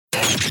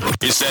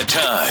It's that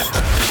time.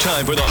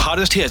 Time for the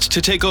hottest hits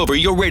to take over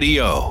your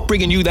radio.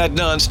 Bringing you that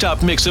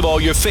non-stop mix of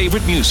all your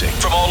favorite music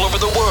from all over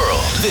the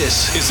world.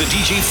 This is the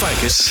DJ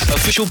Ficus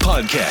official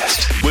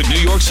podcast with New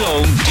York's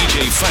own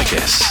DJ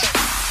Ficus.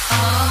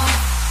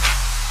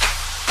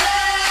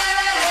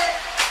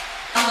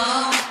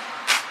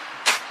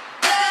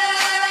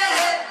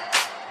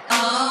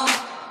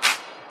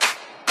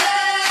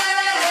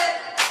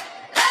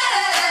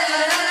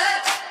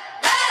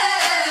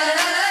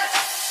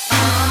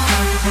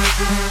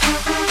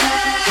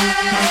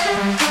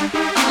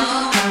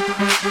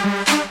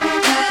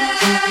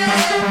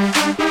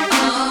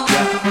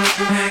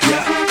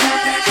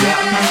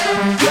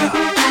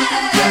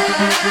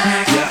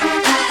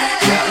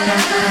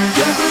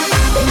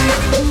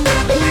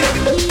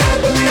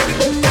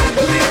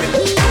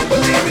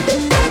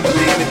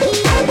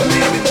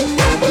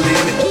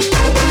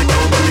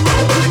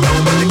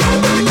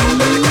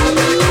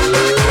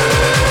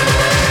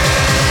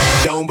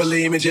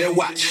 Just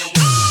watch.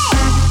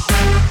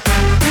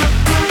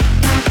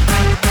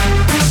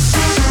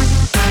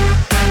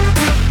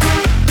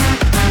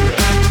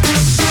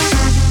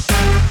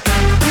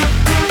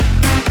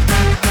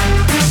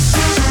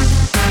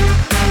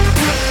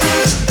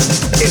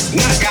 It's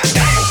not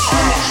goddamn.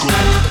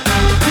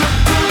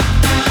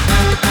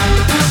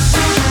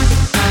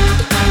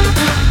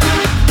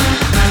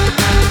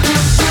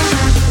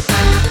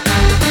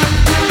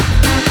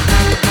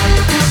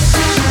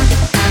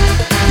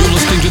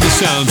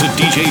 Sounds of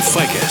DJ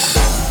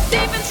Ficus.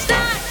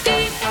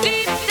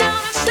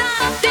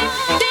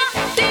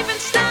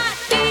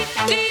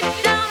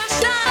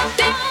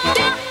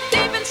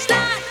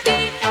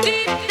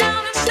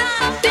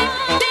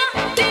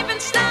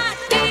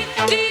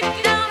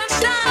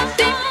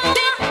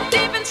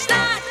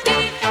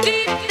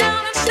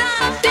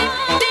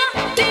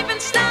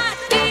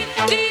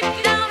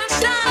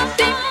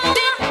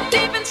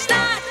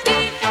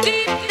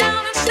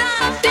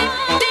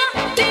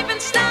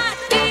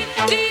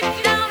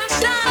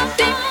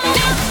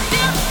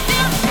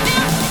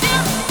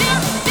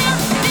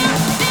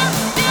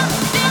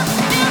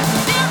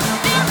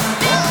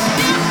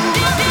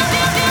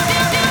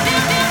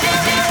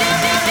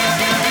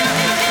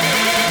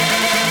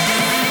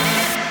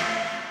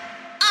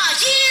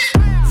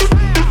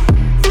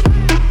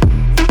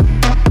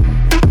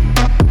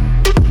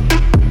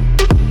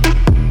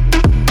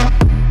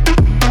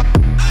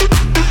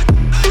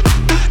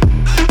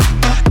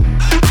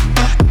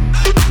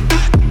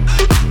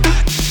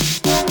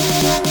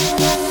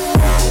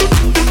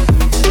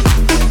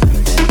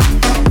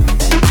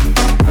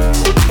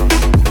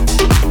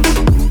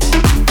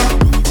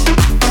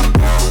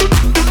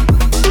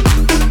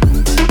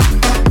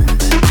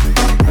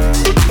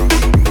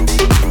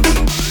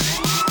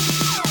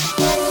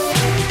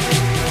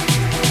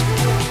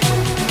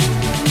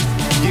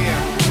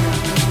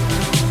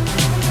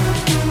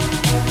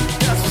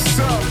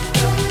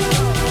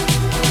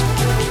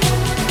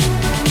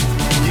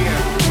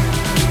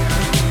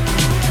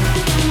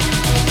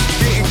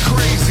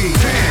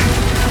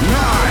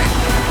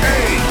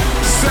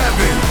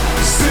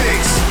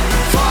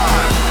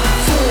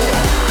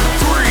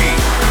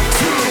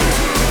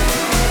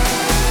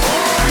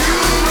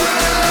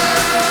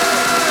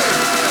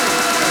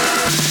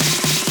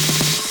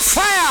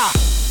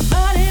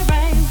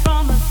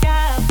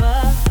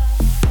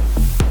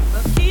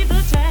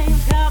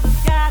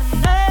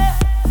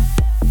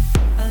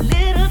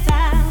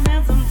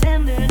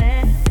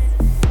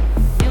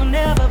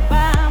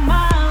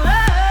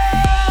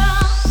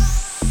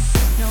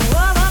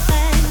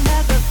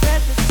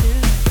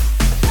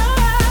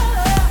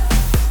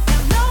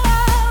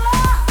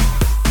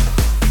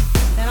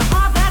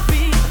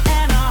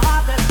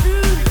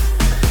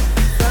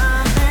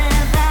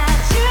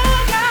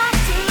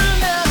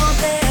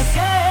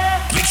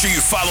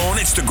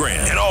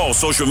 Instagram and all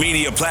social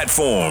media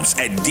platforms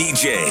at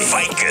DJ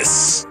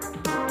Ficus.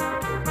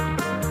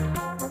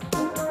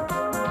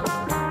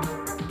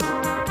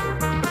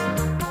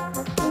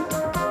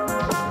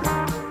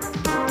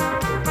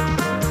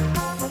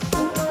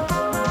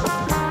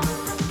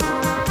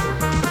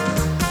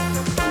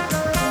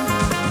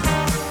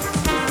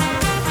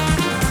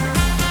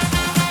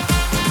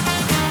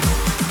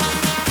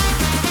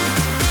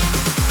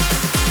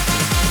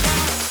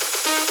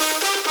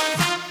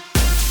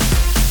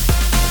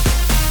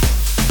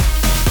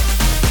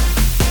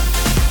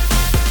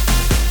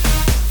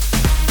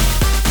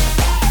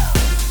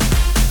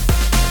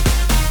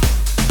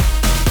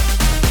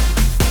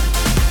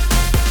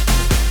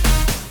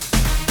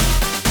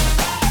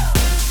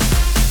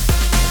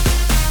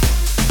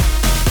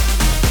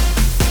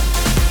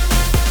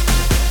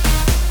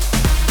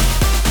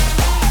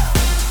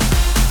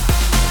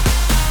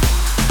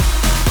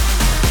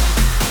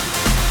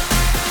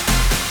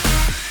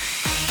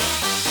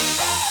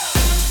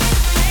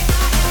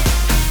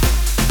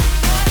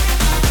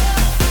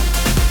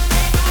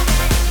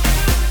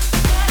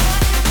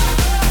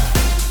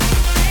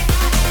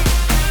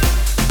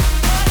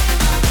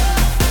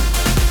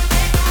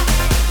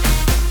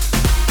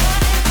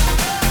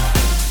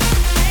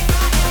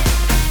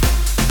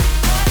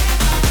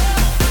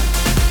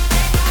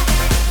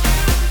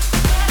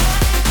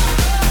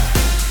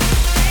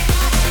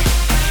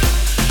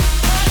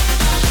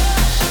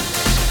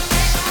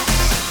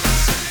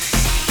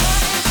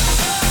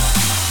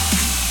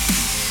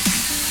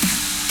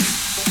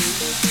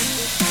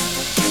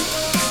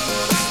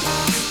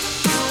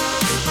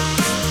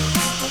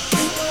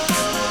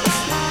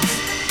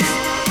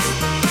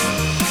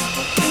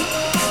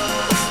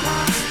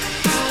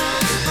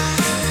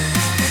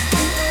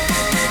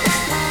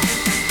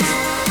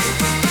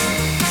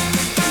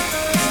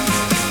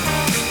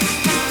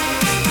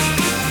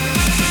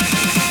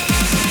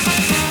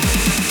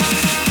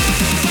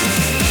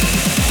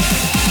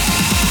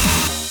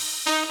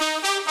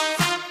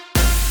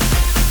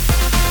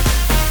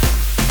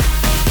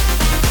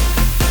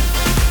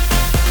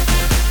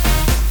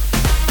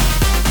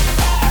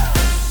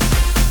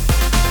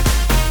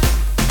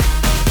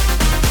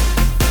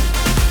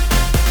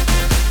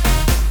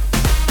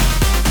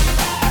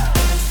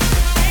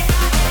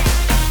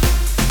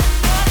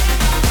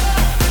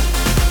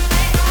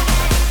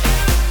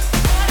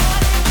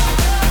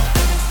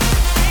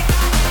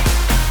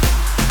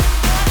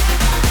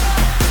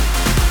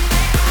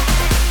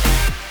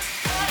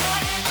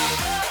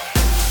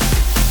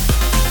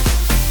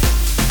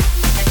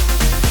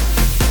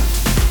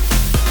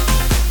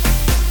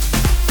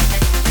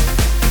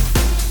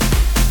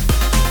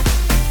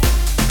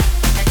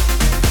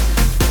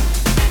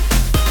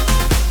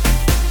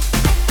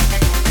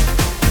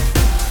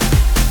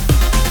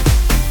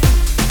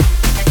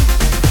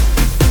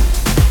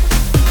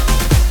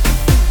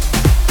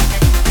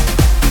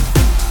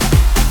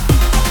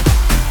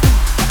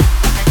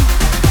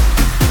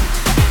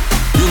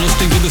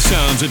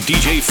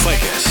 DJ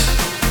Ficus.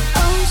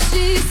 Oh,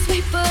 she's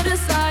sweet but a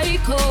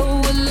psycho,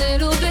 a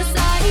little bit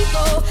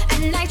psycho.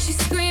 At night she's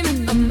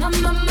screaming, my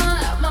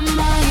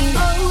mind.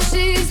 Oh,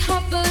 she's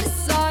hot but a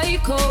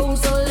psycho,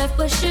 so left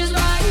but she's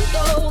right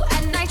though.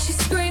 At night she's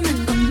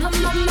screaming, my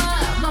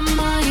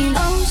mind.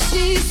 Oh,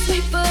 she's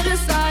sweet but a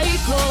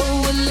psycho,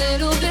 a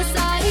little bit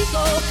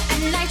psycho.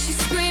 At night she's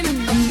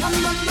screaming,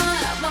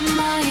 my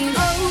mind.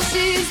 Oh,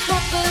 she's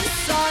hot but a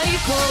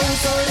psycho,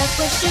 so left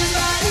but she's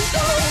right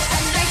though.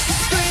 At night she's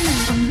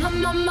screaming,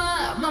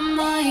 my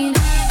mind.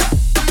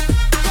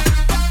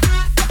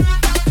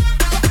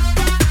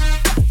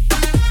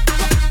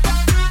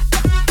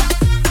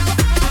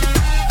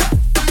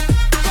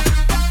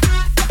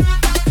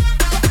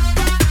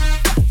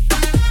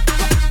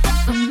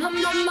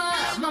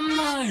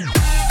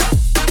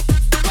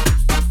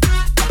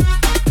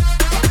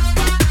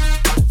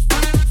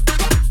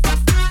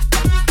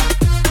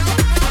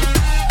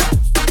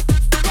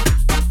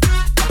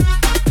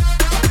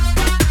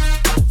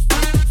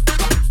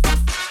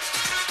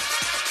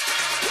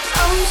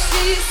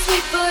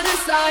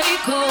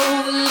 Psycho,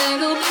 a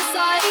little bit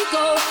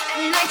psycho.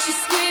 At night she's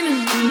screaming,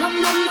 my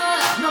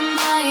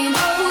mind.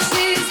 Oh,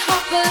 she's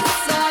hot but a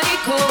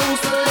psycho,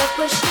 so left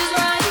but she's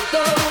right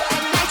though.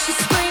 At night she's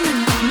screaming,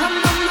 my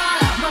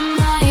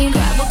mind.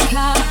 Grab a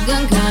cop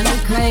gun, kinda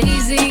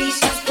crazy.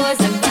 She's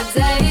poison but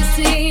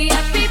tasty.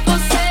 And people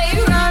say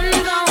run,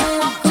 don't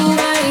walk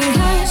away.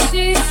 'Cause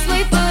she's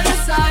sweet but a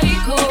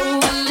psycho,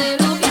 a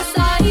little bit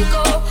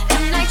psycho.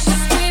 At night she's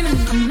screaming,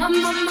 my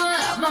mind.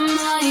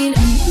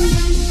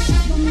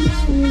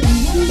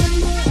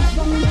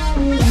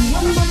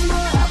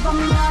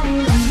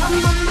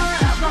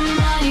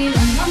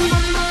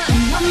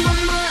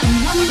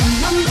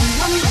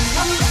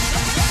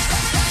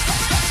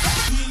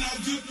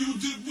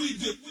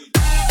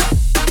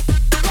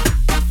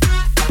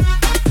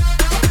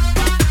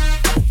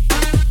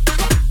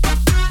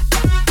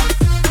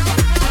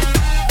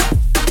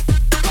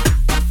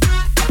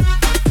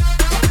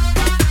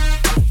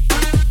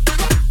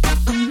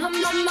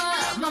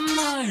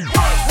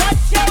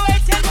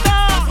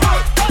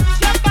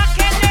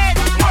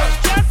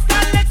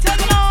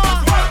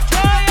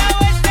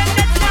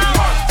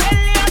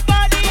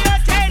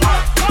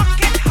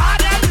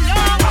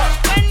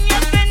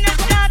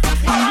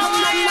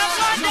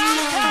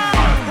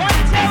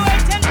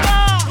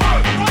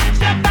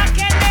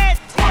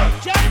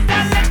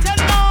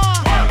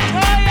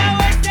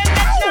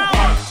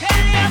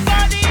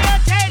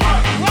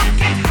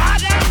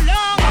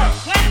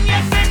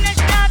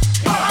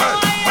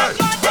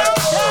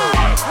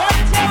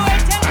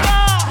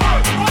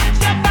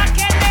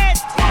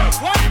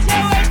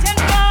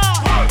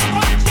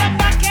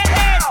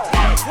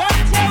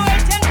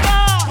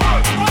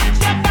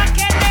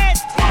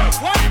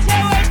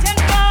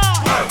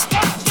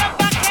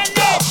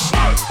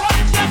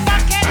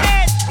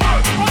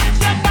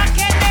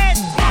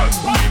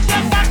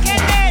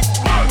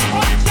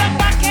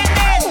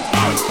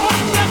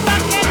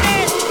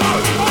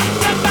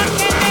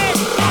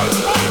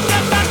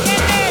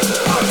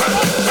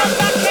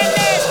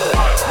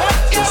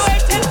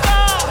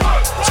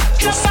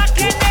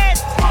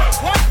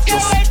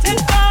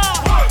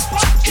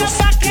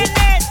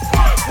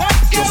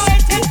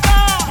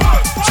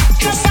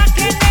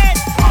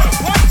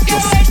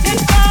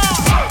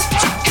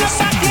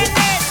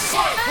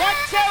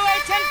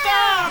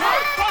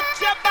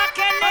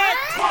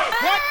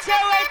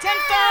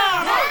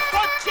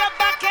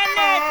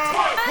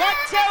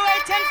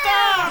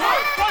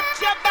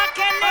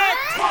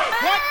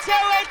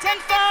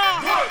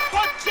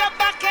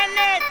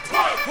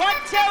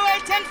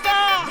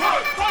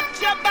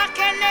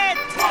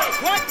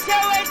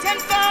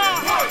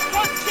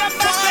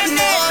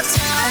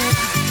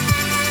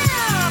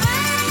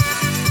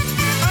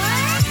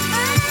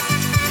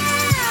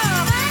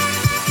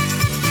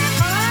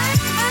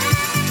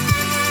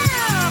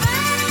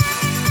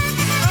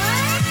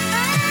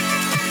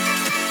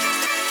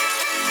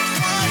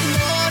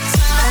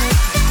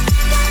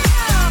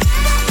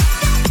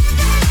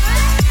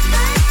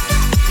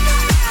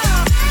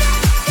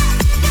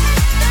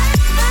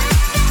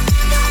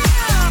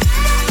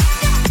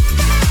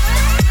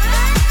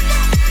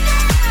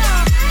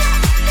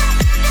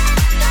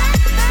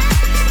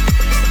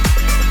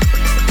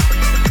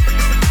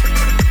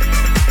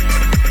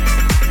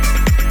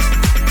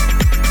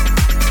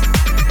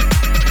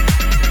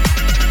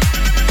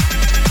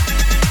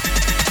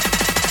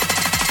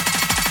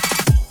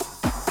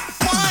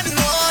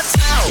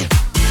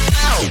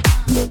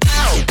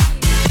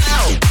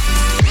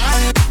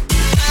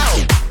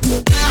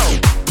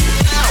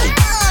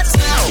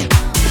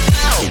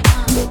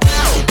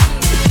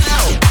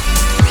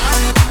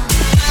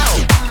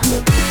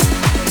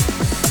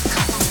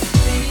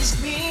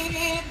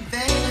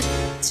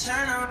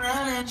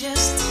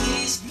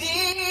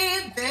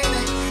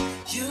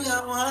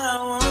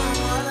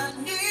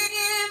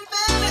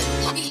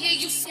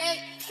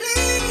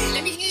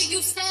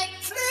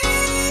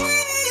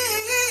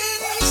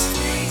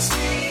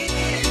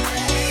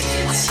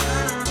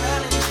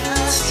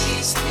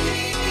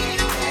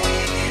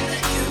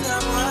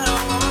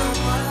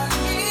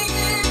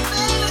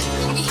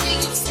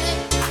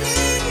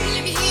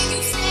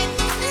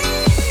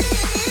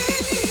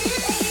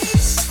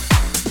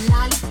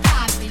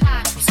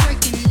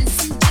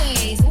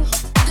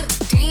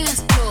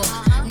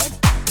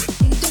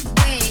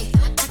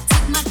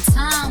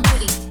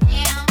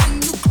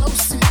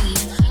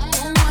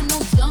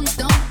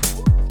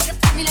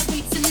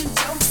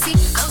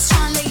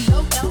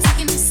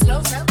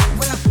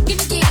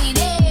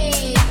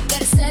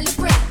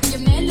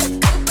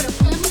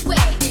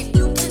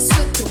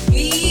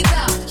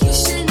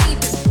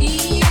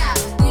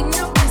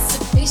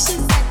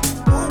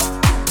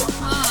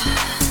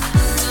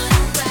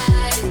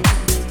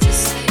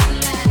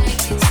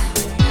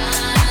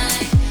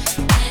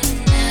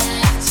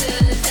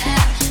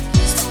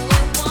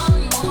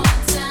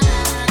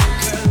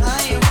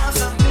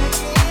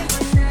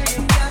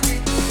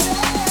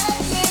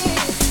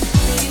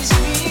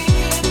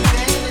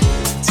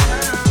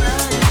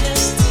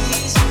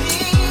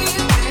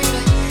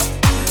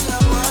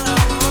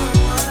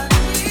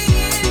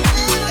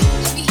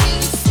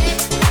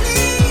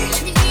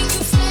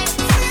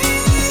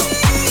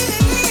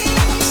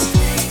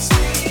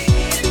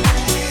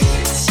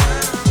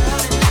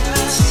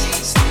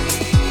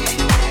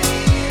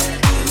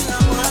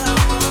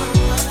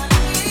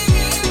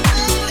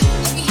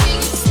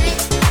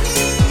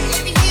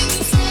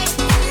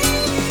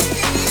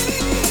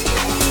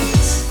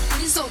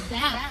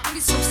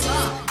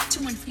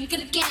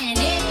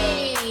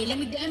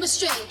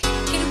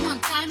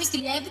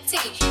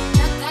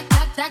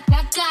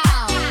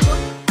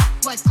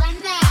 What's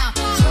right now?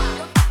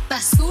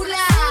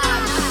 Basura,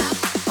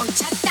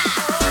 horchata.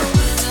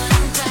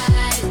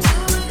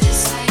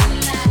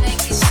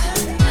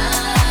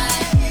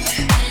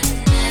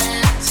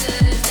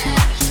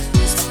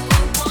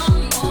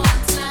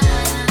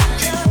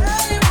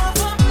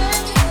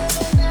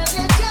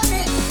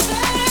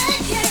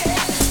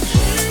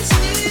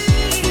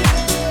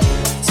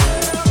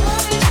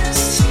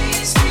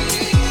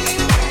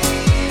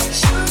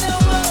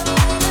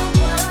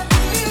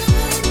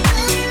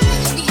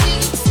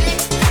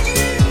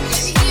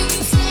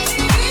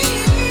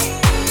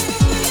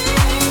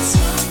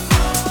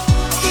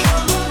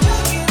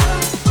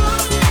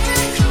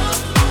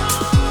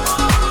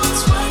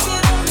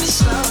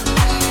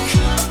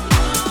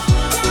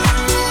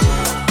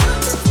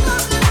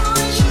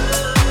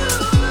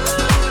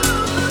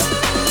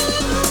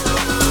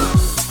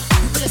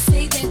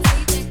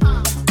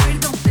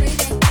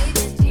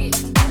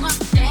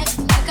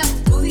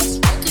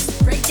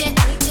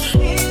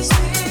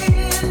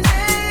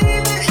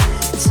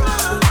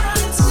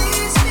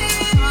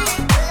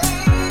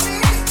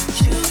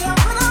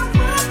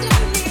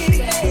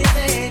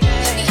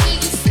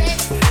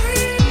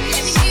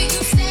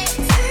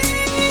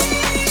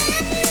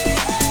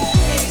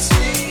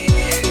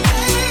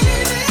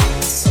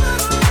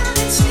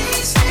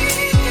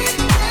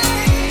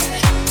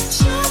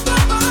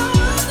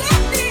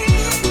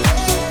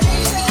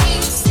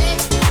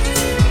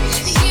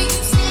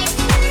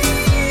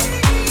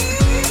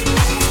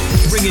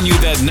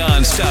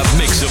 Non-stop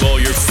mix of all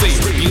your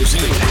favorite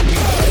music.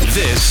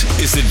 This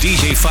is the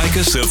DJ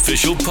Ficus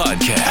official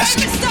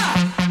podcast.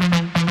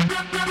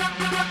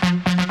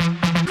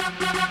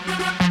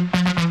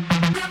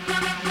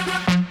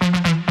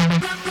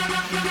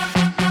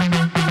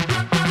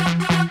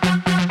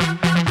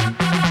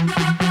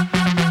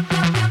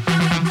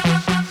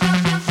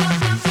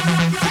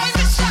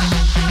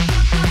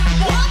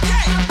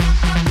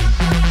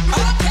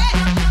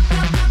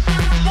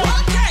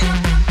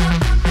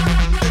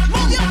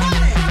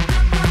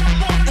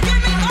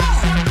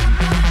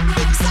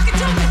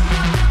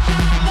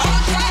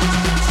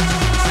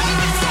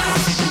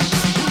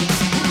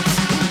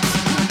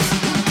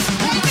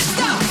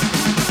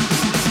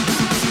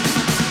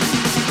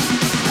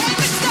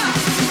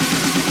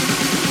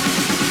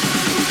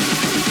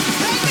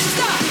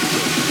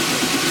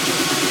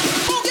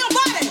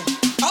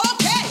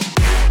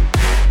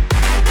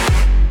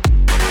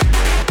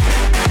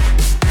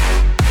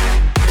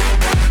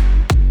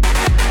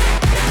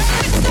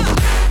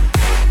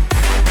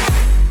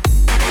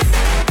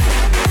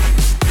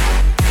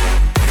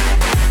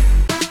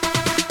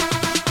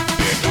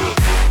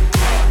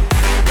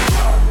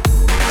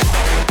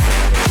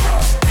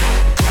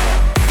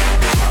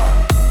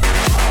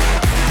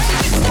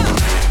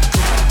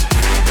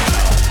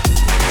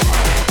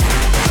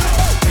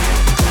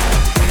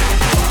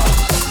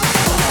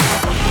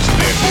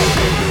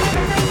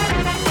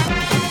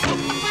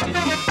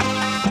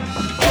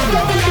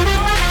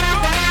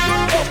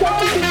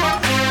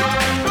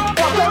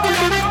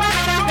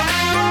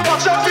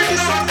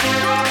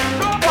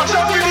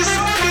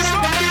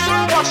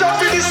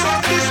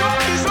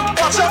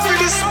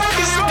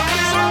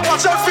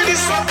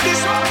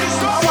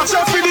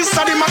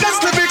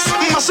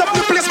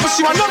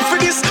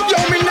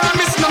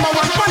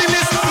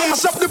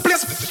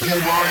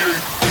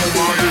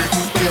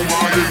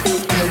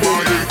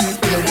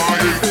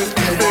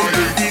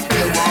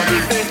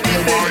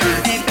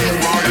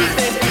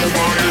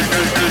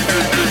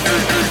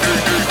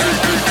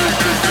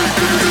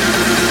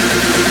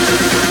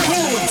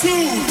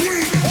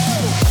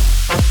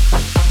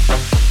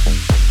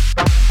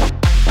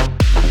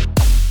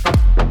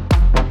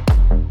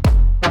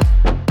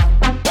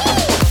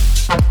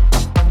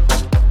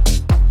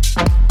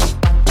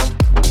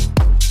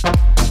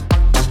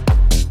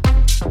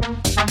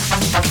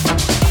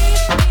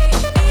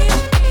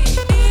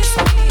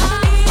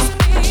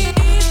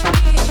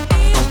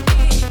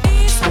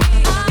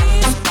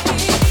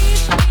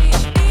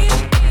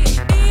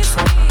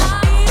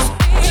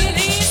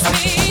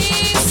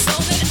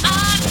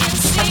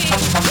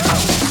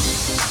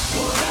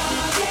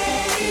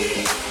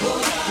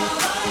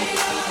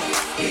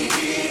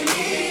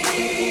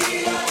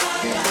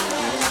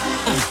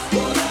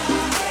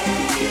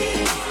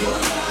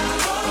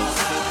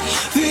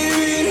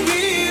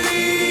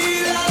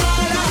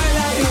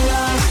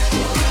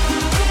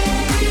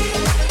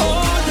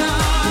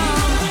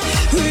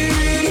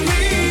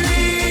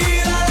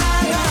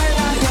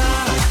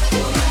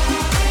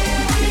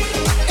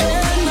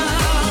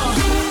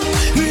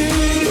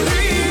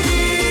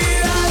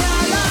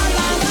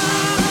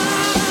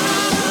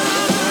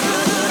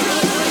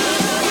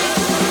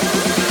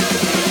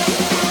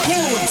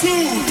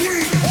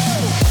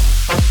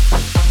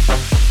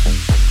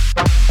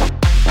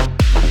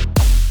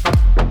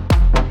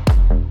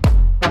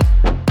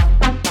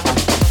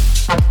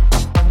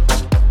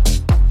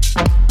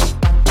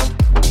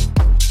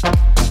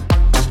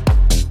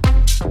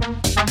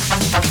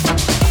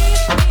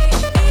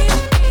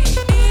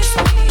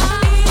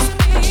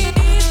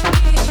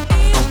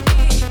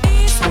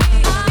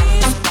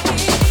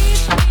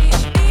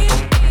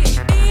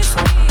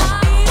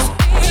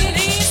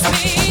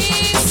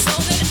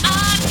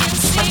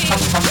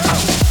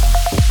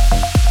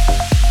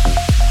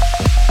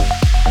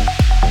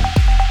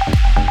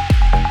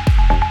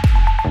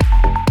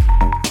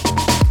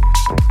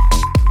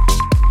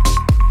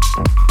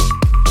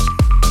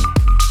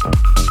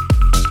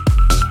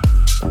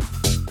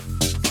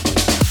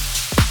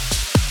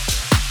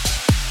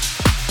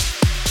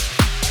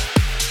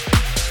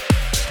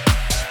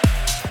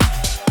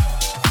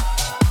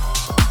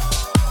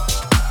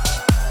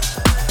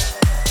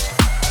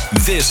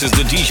 This is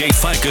the DJ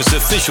Ficus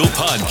official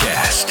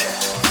podcast.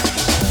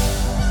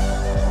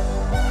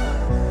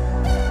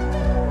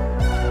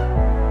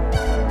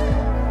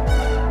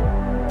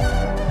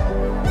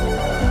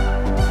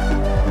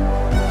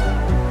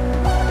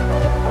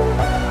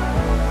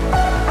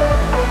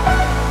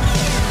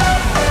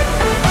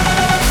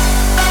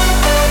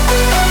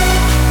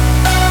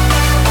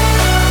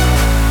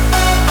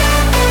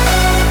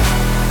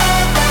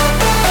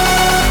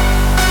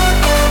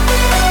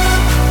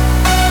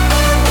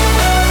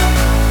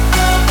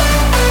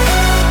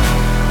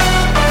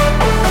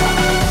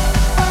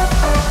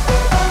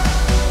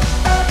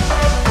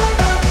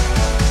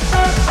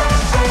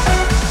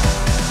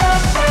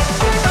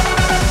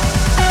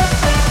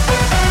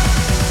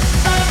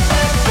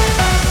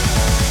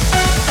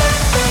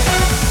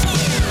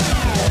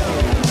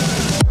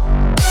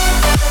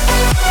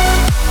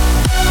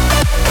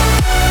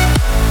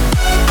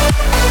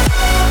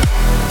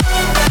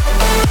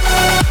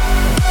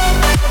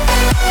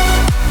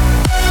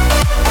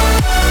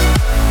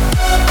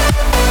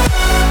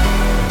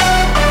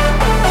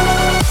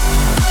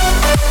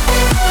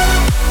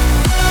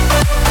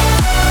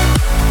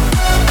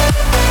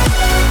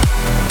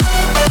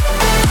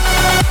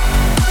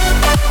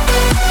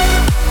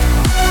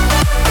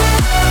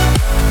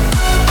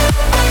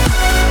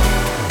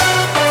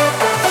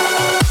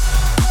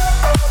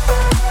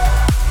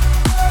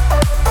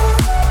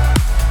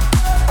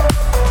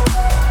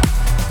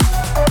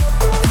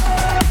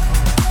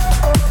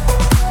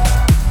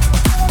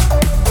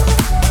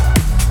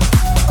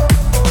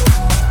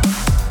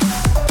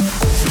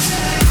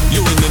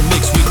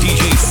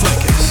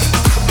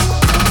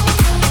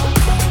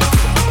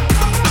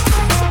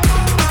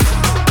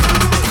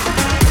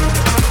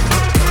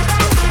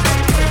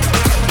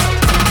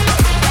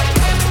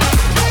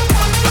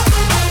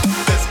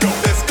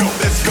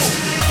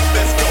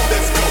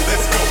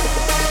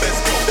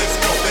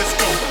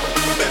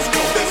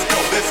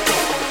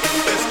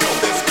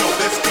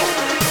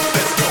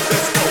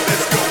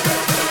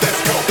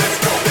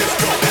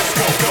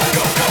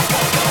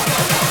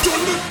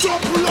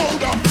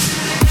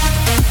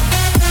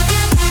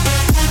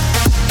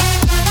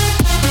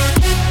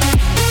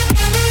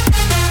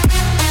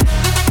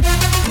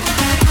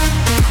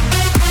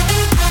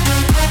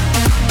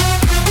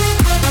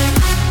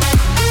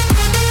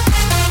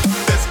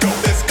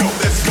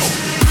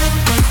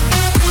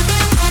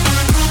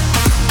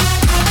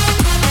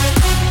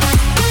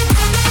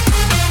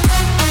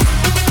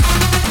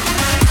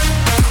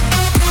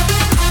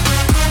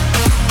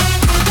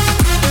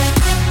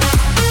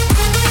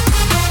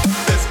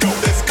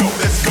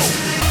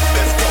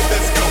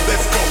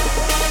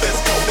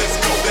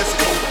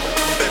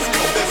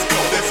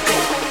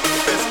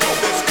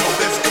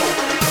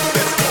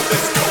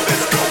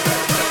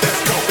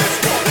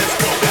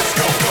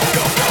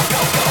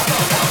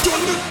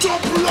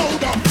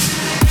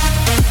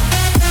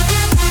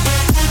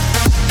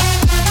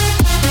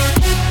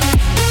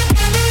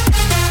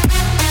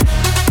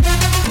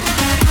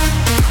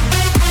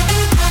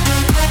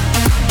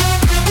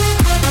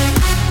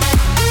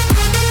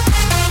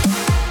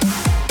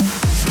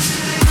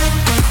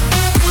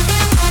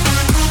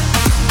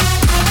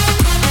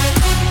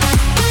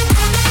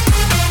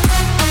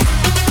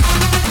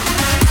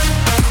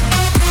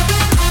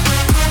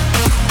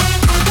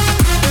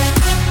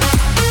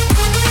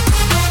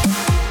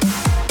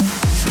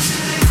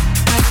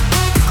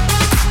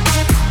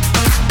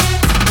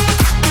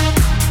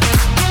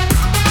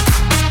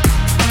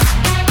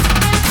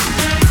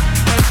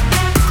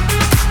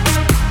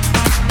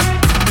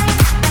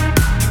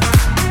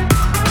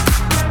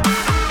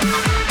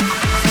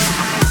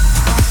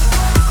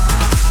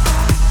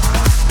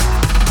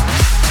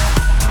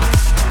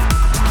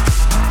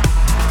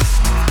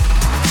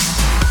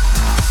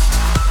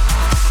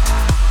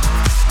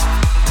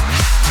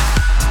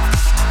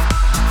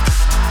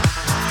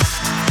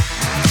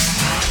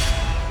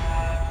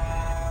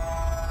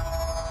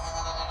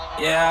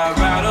 Yeah, I'd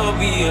rather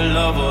be a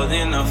lover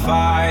than a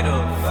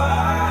fighter.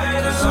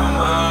 Cause all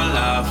my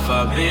life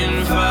I've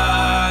been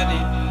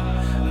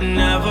fighting.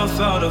 Never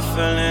felt a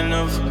feeling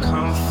of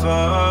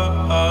comfort.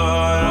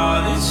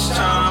 All this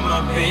time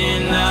I've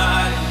been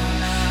hiding.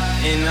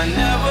 And I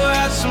never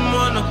had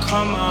someone to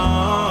come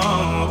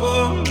on.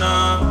 Oh,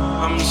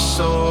 nah, I'm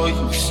so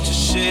used to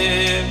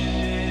shit.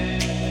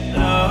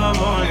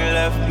 Love only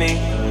left me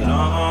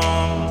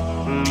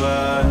alone.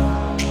 But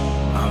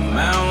I'm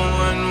at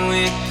one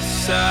with the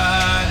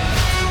side.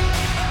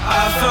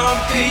 I found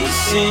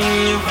peace in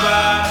your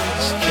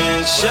vibes.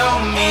 Can't show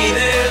me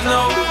there's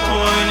no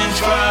point in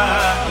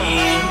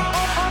trying.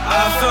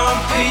 I found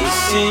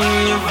peace in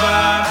your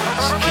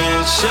vibes.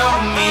 Can't show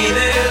me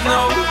there's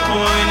no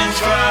point in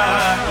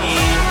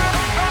trying.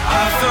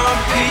 I found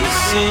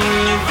peace in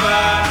your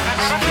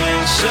vibes.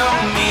 Can't show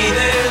me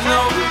there's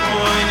no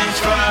point in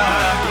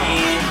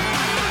trying.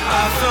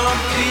 I found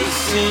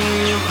peace in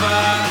your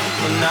vibes.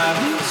 And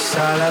I've been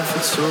silent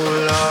for too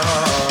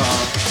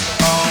long.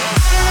 Oh.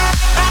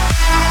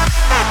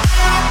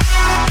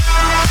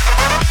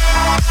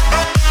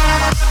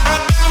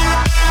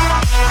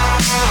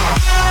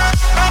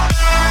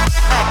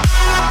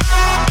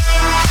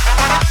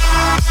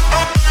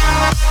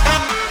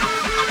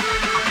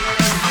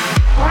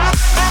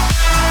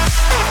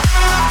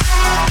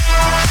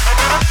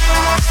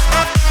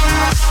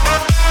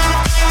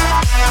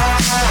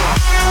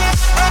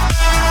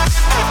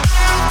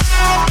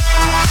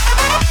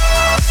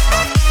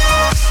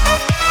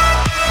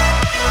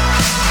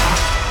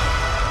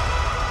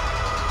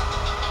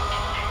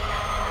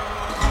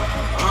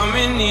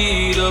 in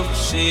need of a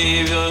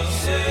savior,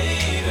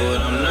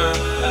 but I'm not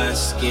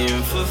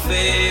asking for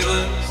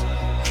favors.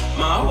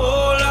 My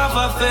whole life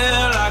I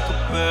feel like a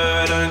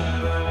burden.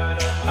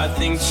 I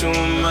think too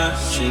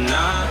much and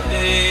I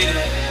hate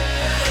it.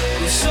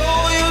 I'm so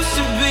used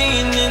to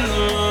being in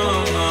the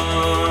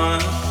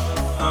wrong.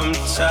 I'm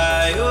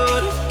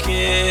tired of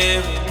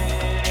caring.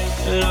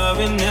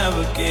 Loving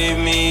never gave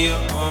me a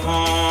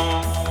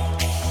home.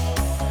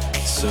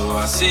 So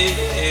I sit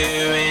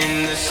here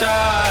in the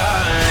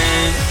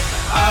silence.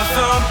 I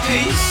found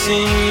peace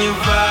in your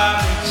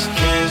vibes.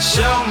 Can't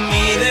show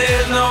me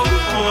there's no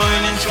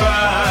point in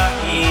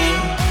trying.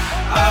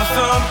 I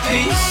found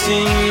peace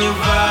in your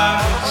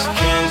vibes.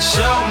 Can't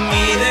show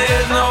me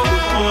there's no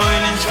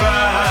point in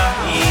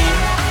trying.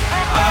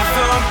 I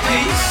found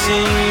peace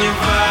in your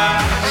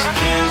vibes.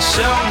 Can't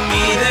show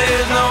me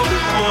there's no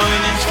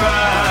point in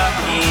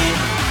trying.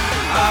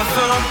 I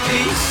found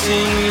peace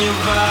in your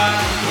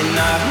vibe, and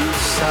I've been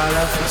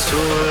silent for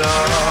too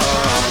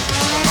long.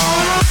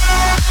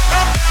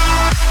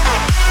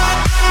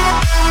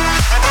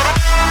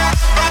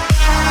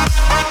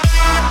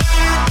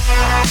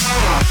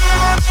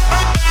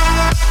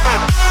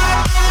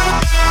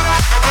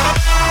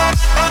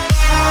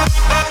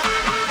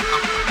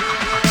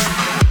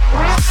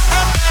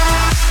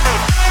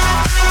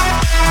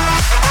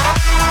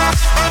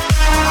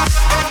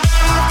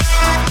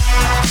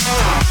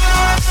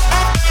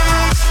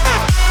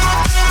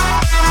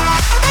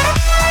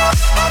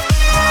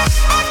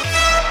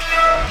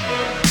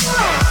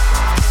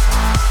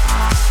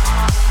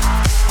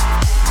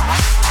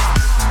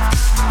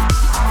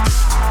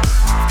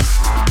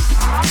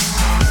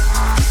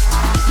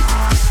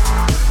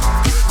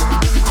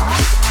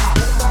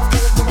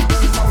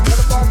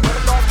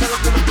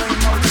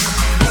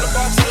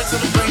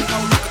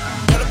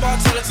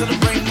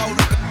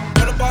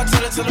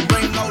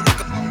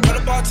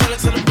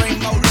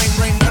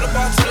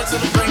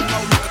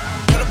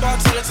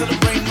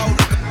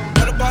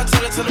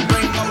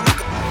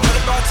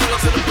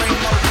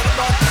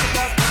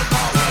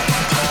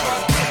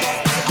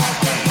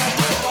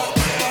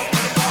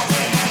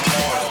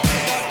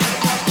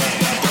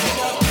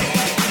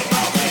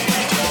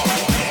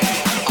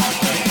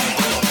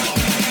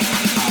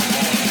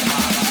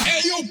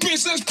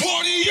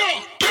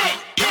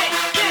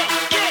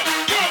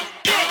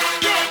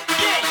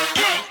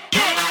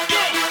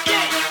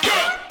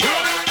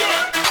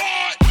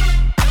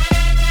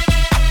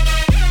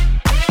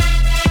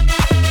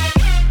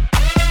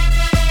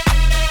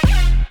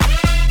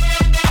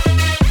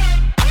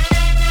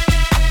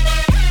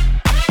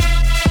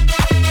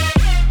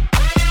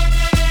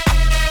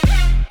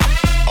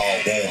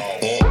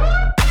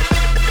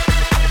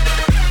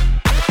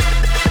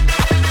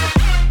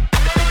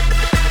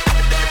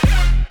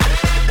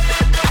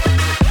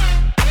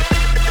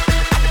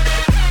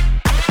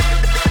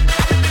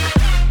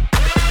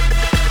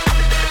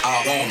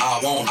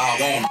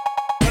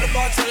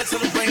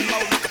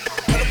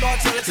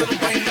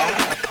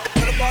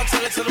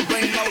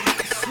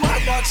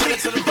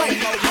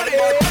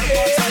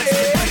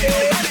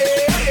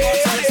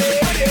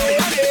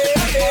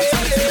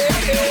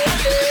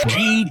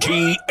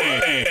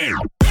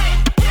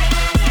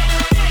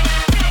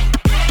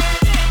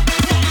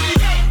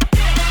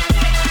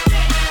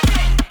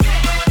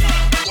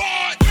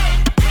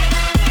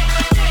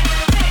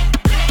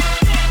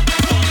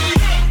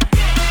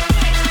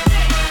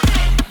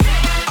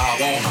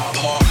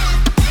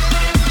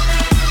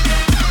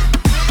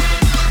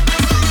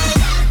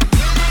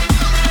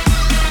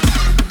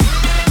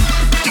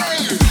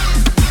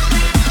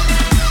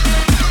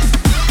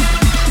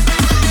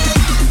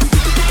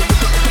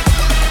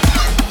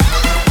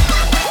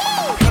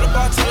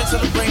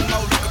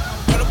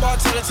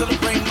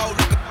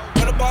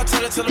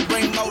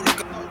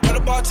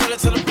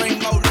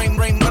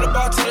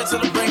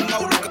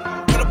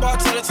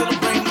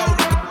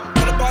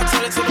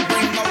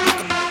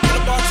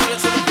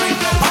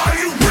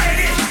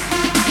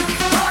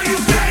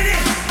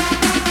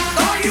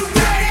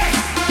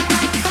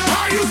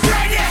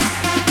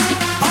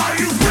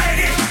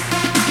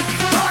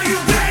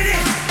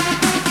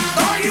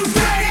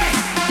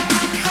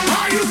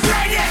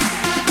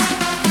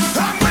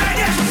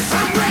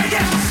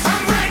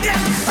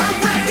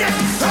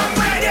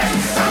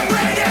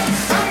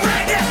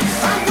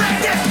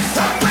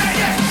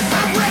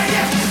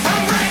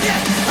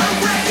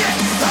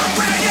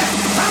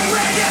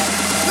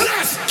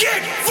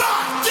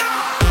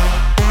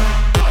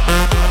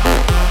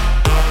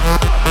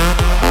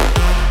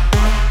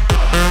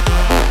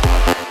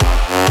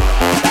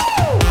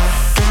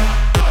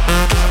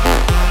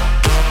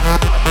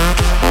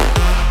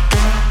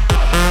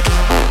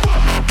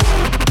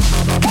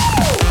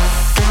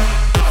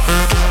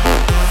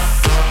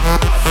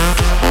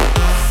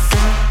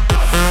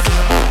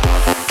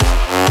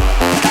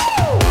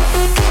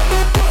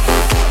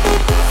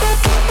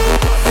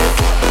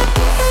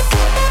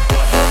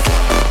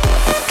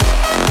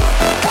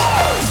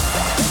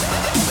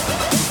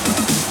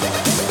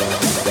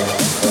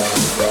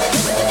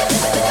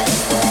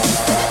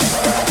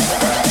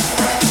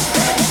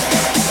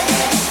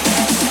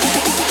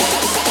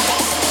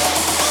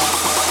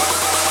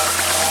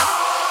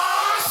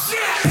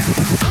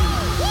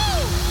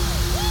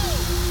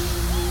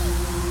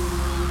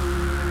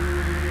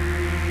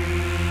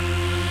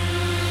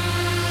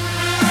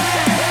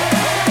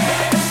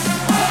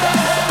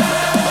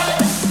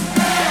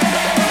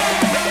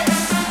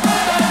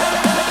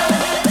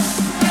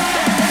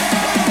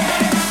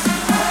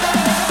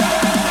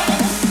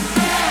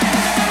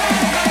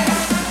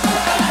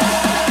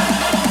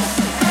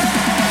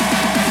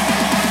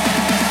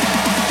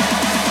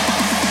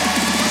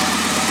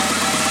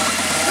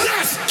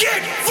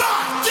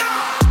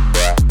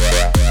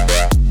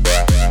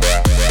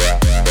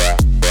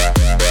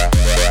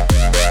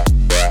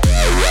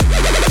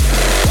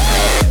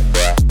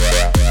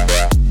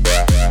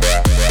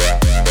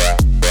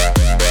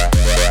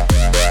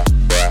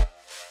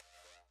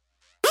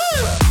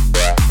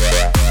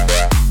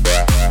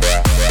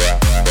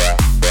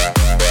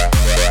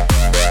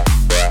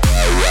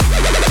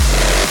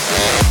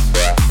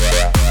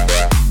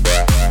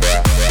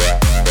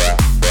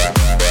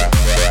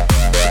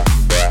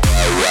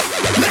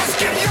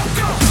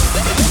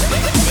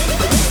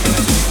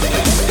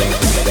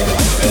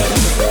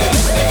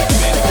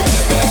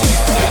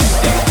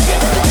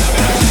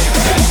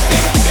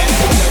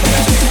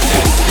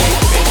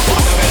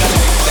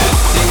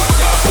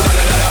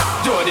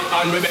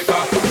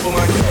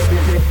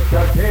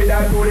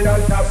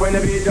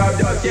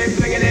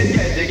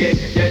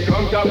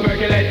 drunk, up,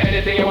 percolate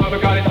anything you want,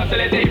 because it's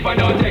oscillate. If I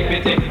don't take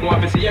pity,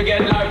 want to see you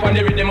get life on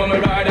the rhythm of my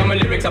ride, and my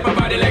lyrics up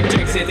about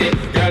electricity.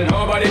 Girl,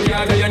 nobody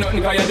can tell you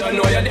nothing, cause you don't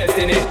know your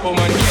destiny.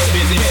 Woman, get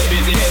busy,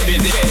 busy,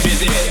 busy,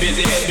 busy,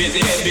 busy,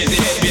 busy,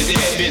 busy,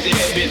 busy,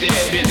 busy,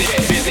 busy,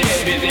 busy,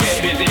 busy,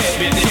 busy,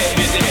 busy,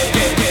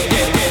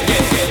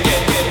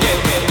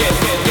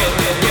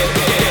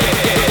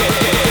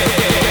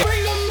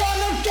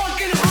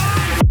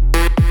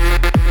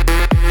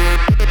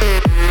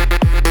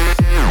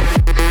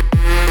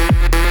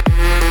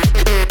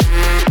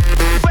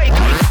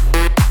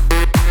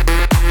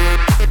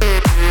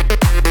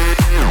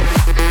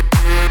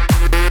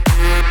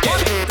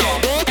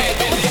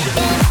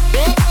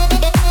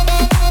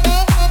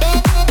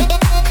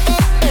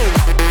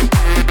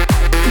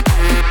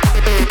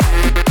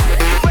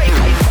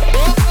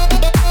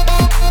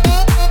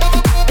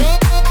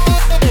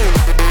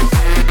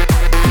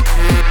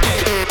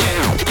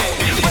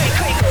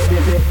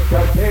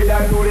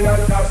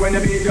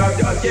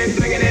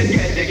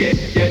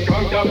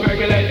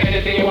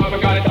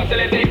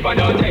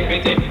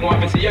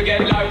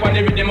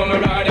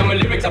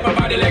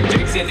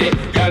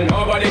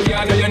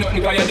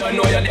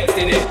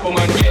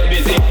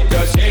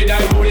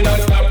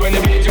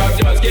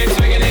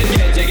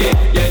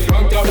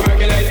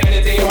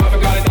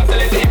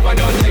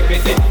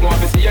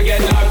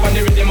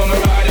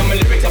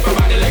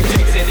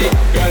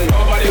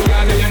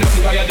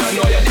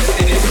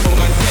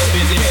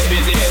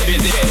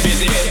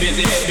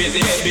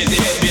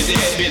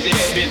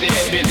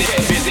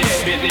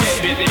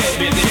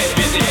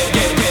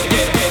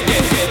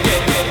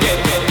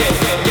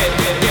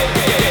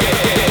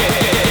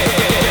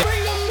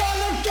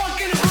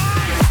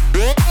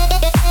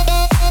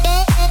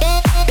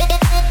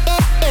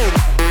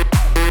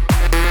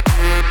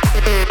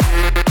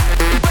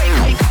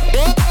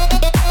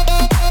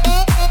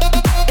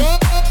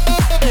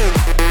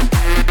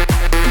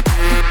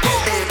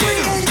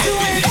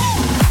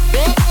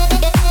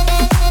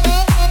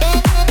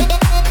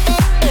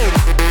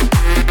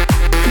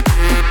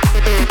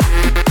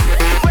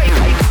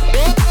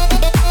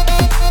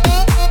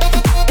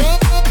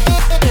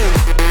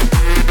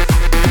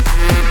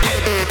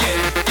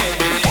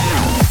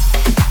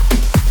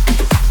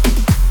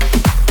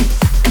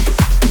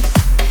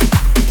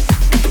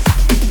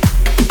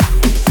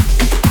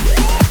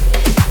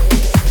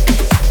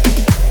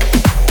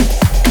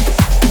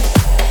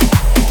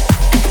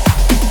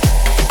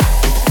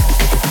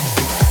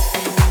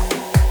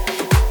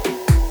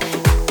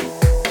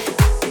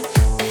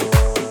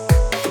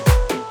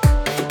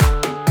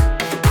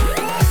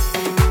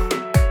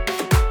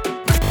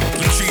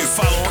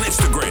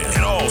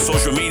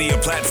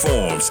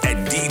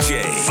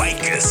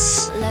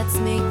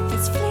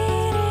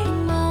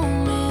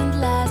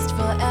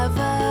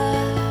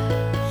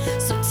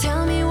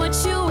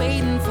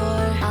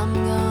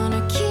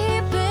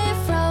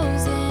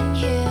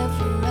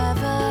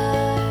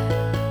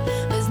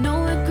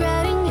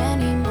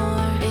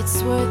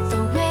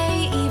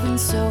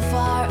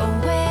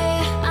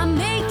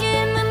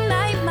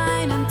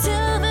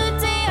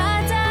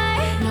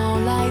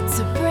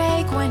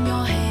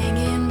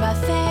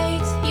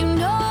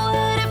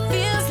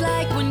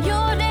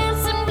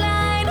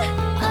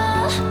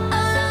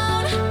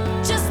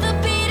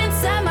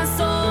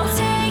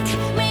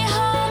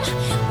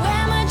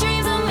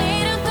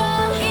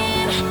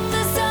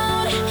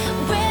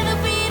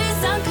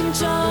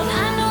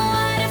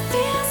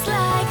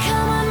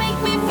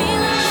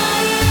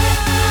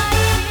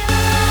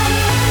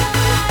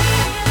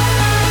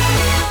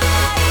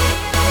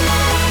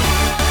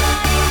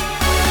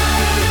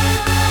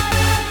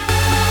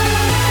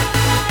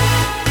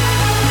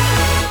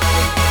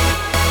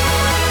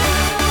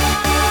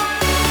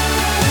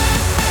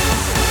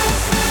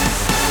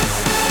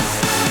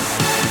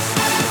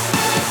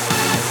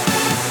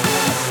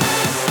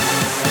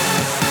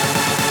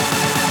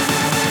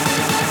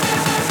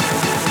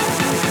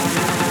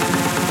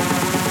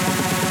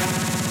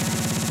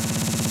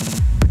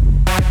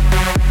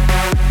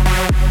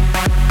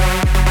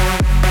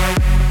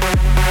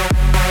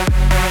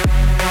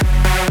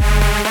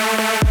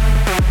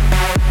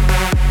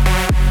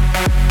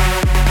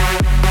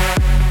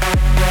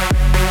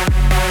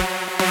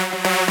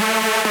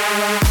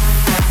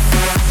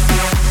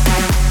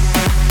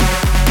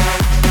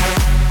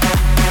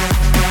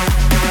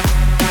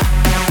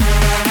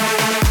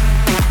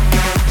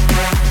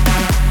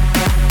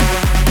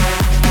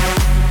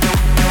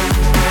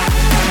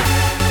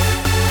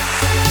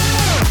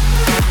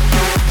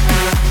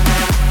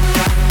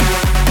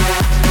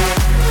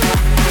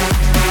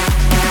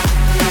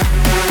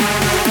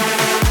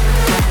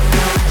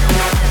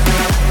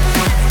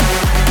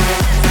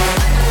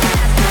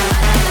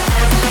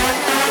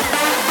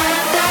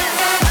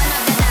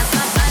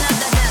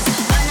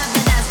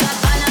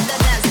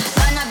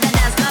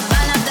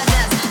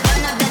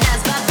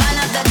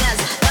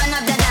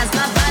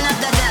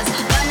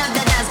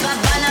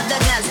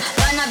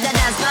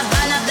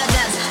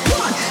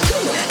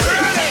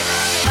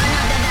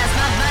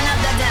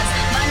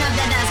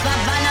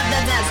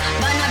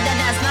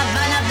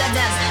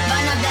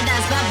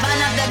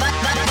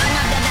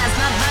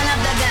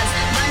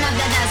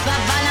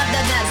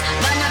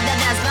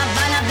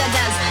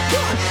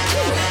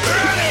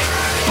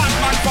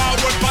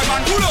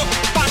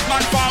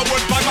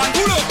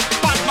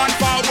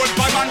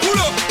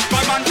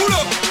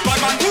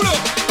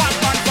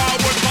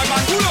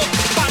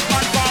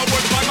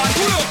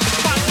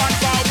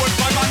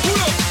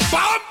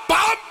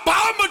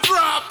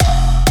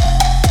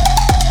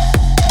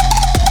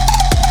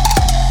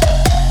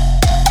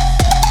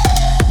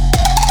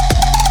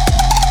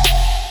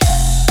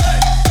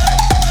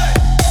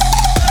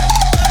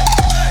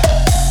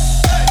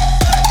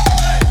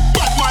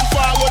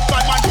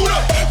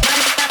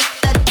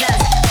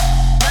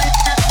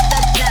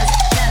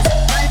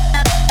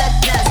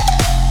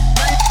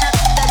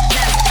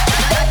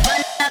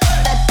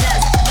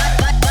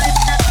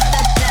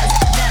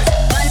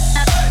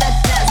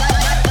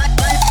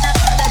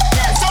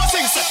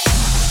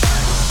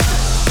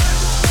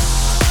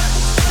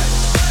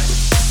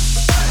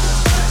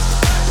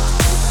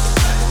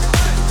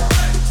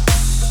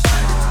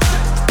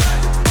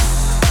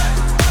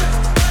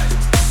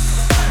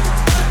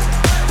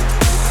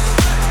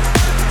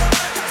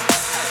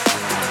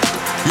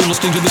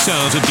 listening to the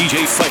sounds of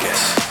DJ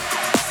Ficus.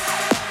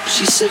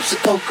 She sips a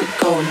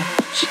Coca-Cola.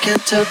 She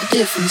can't tell the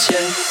difference yet.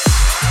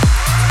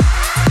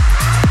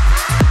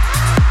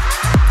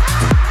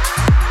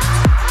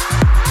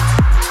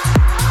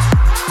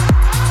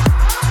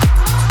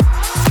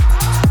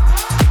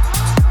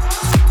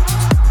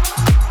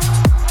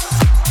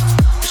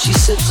 She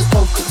sips a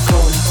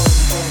Coca-Cola.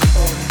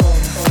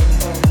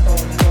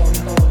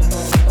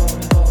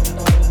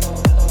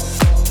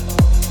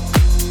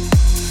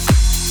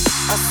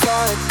 I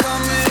saw it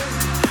coming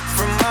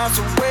from miles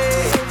away.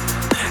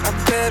 I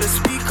better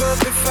speak up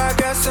if I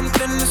got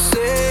something to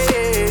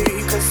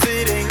say. 'Cause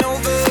it ain't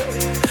over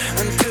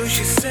until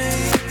she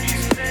sings.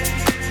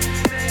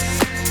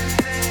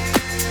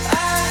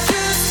 I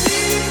just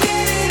need to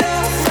get it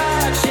off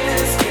my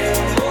chest.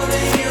 Yeah, more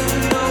than you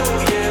know.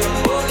 Yeah,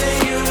 more than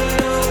you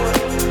know.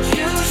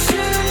 You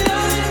should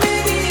know that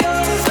baby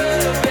you're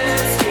the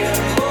best. Yeah,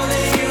 more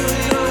than you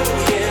know.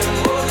 Yeah,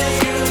 more than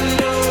you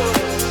know.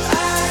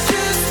 I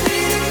just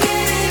need to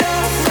get it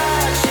off my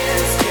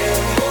chest. Yeah,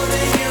 more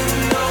than you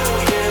know.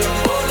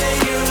 Yeah, more than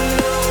you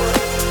know.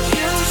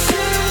 You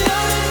should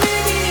know that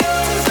baby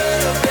you're the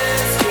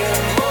best. Yeah,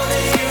 more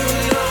than you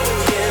know.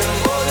 Yeah,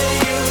 more than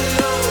you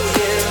know.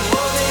 Yeah,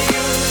 more than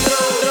you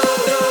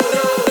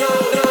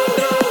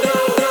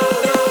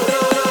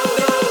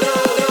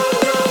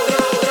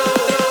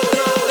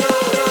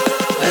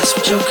That's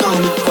what you're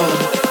coming for.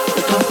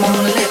 We don't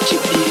wanna let you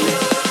be.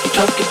 You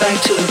drop your back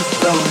to the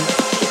floor.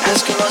 You're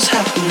asking what's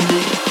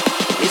happening.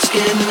 It's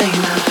getting late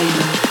now,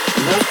 baby.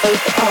 Enough of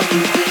the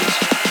arguments.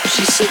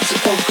 She sips a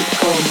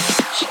Coca-Cola.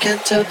 She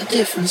can't tell the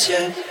difference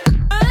yet.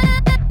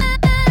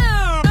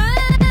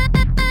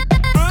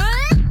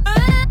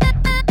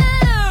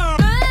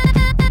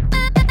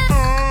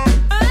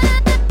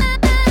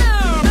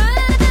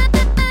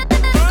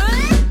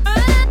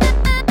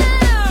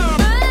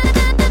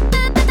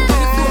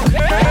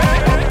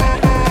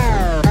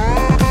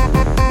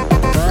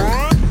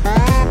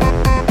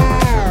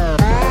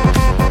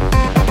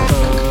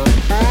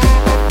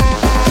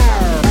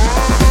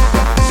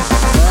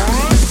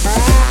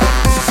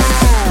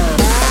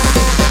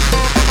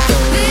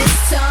 This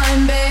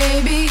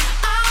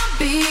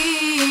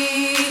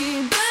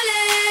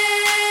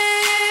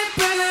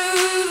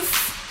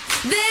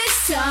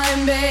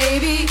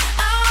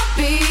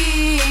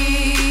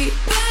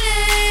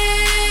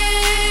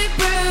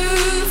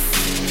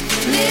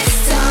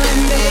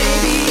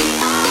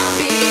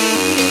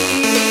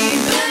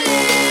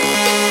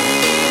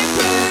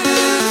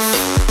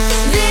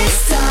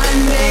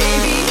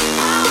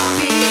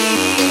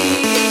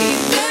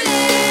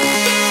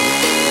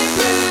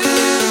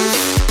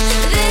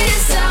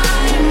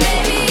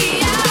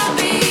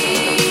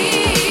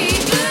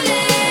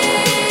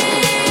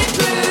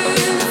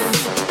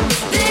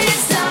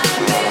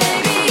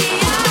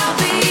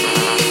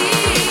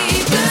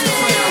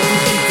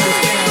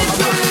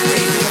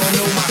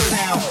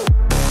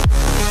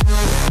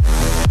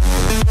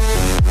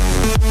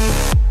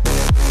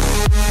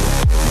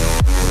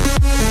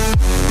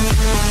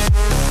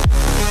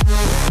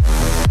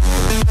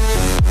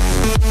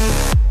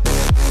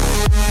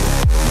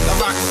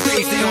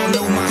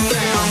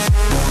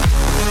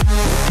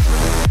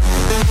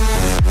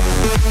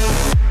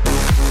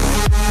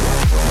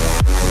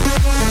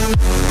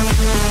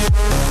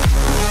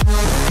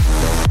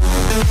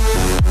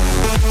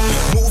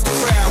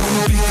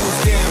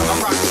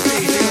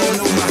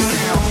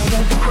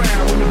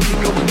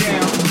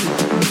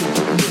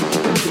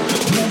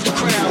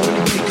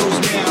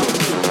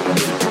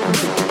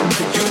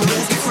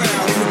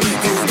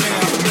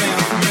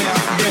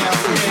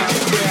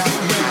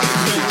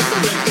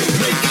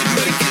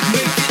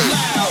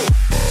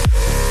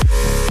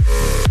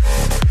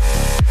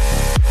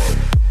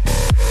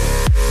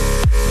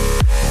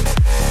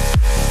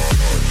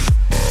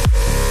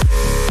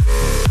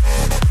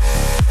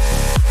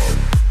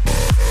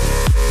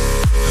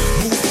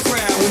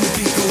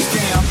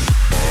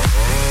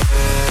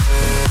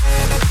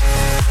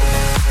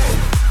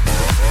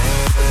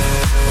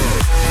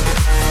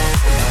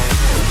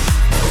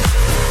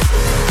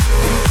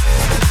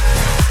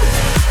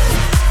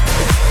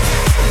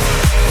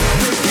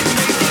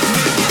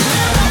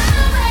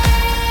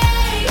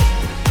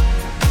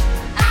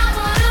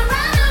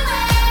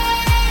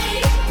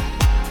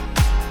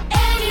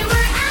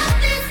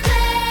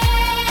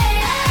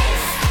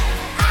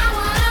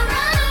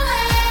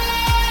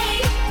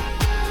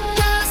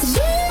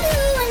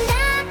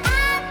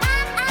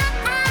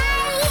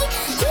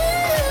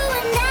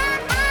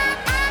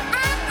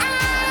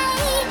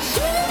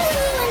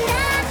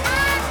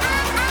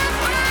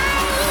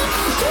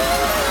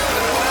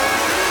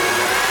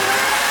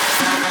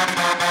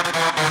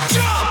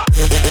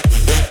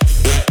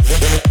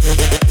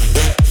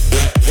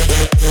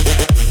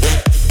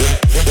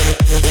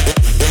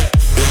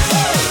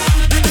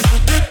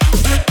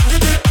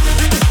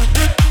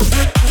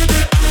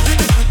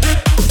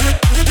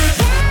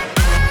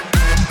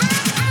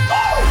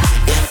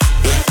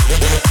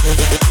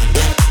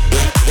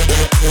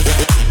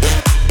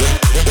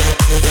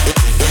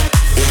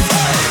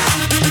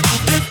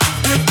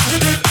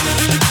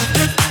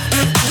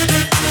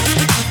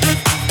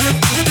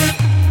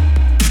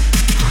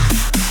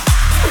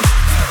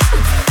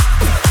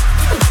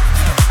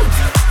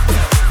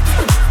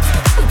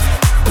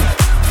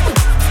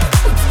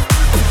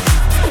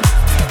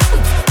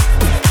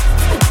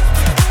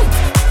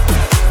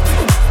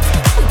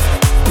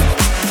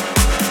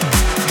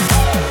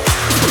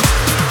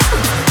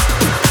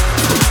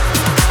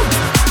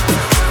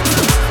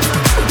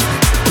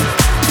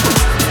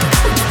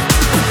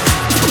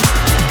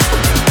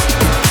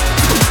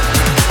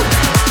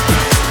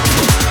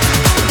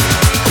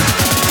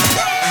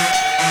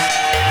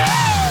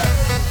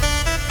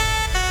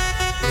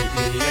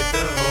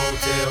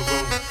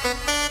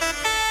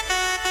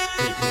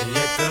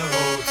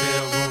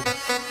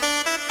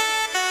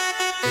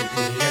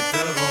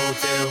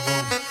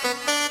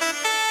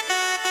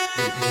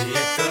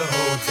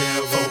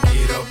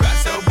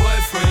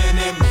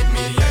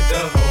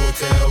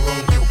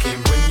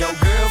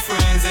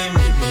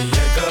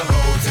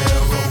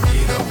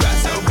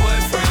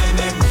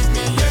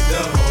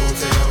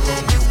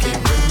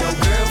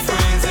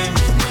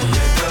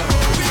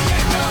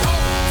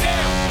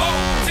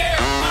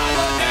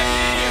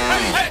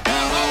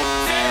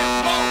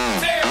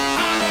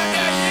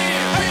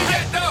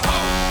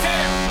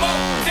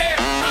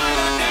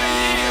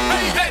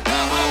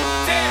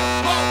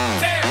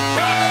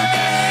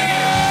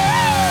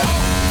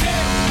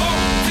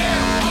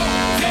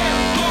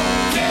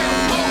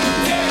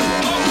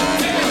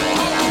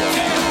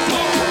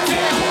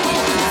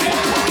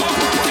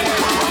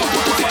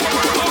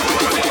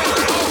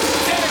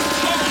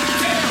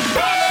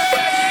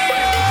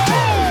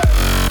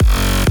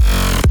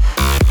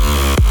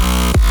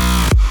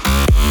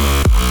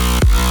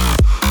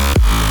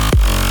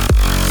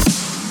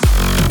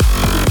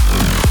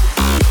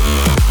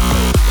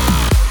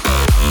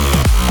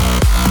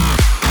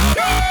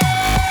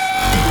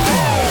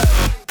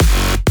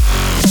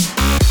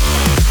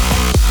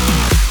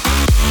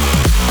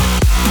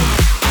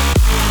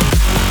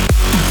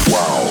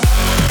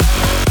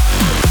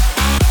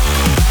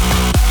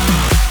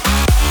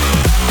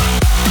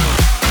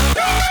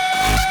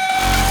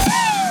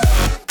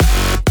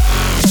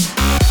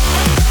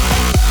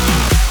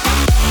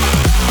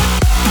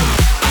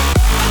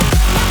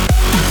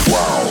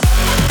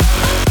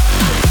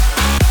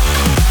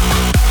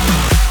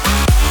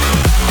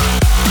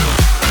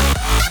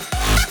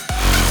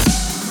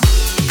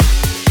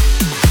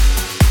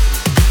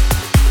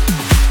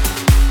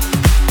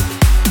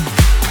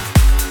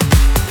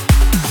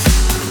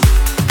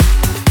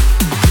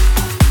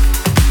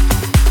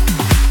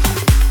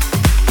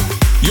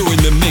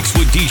mix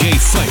with DJ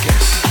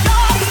Ficus.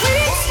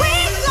 Sweet,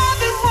 sweet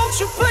loving, won't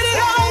you put it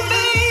on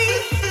me?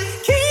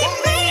 Keep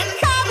me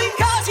coming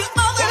 'cause you're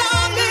all that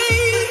I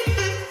need.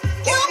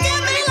 You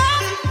give me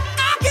love,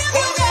 I'll give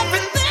you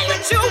everything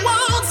that you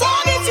want. So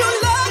need you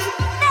love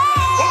me.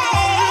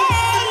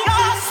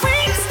 Your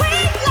sweet,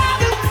 sweet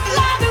loving,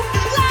 loving,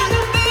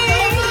 loving me.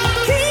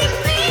 Keep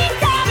me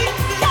coming,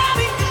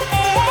 coming.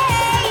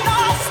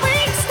 Your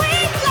sweet,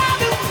 sweet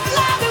loving,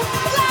 loving,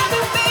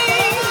 loving me.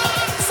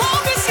 So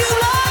need you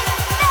love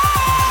me.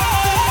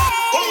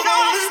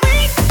 Your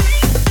sweet.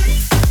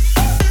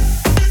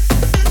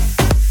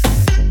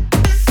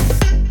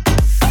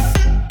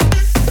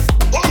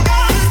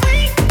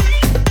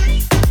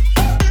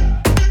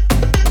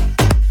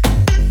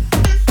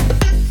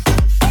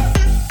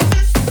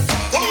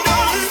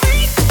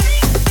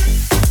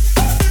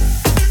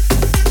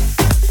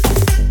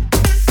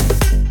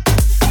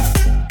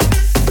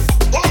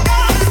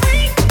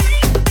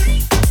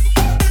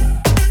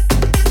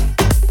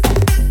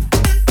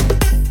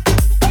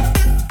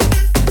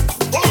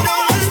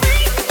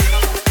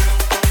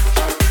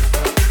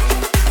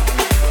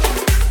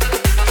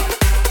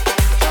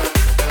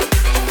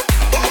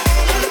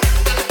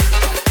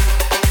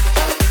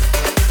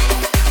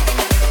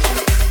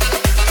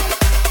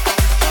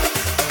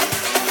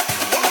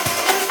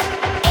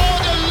 All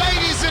the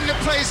ladies in the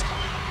place,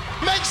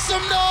 make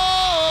some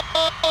noise.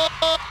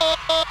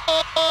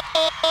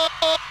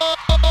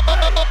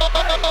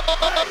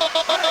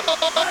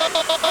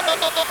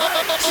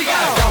 She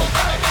got it down.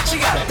 She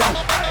got it down.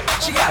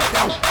 She got it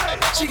down.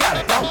 She got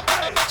it down.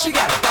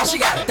 She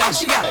got it down.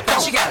 She got it down.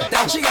 She got it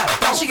down. She got it down. She got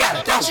it down. She got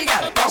it down. She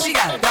got it down. She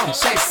got it down.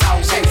 Shake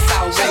soul, shake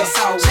soul, shake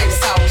soul, shake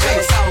soul,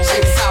 shake soul,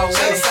 shake soul,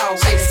 shake soul,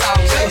 shake soul,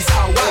 shake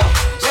soul, well,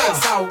 shake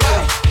soul,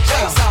 well,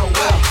 shake soul,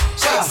 well,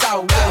 shake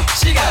soul, well.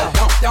 She got it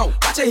down, down.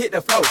 Watch her hit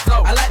the flow.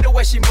 I like the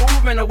way she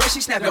move and the way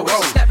she snap and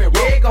roll.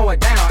 Yeah, it going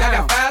down. I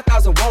got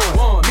 5,000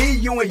 ones. Me,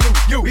 you, and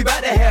you. We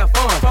bout to have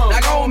fun. Now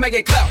go and make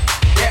it clap.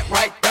 That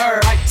right there.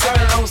 Turn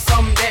on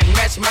something that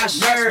match my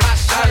shirt.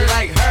 I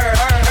like her.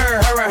 I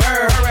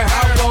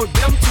want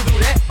them to do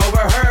that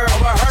over her.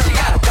 She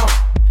got it down.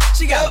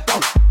 She got it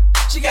down.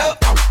 She got it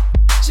down.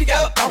 She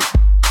got it down.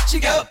 She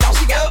got it down. She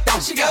got it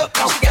down. She got it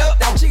down. She got it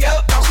down. She got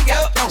it down. She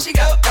got it down. She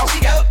got it down. She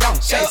got it down.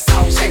 Shake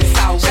soul, shake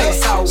soul, shake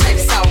soul, shake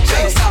soul,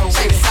 shake soul,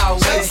 shake soul,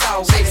 shake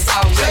soul, shake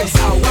soul, shake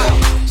soul, well,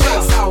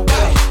 shake soul,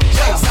 well,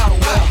 shake soul,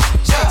 well,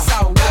 shake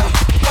soul, well.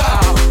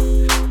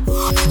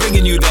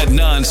 Bringing you that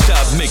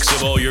non-stop mix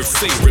of all your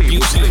favorite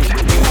music.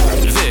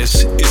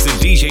 This is the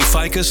DJ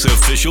Ficus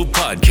official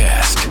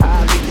podcast.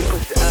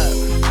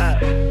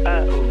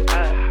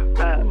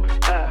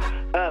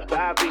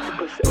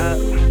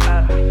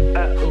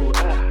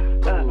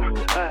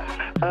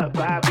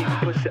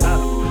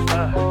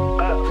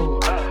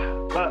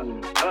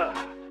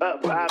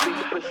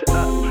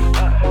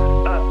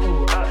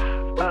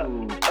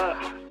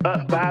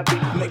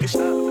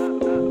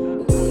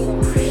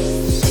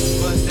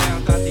 Bust down,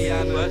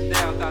 Tatiana. Bust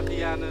down,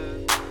 Tatiana.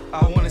 I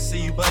wanna see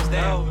you bust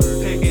down.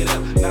 Pick it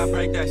up, now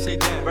break that shit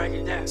down. Break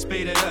it down.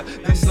 Speed it up,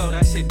 then slow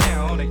that shit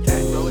down on the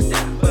cat. Slow it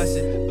down. Bust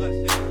it,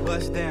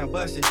 bust down,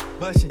 bust it,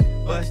 bust it,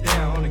 bust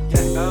down on the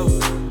cat.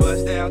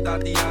 Bust down,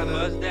 Tatiana.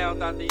 Bust down,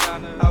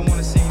 Tatiana. I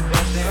wanna see you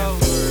bust down.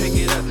 Pick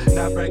it up,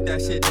 now break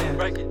that shit down.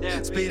 Break it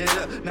down. Speed it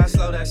up, now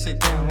slow that shit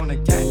down on the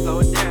cat. Slow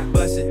it down.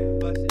 Bust it,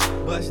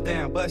 bust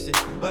down, bust it,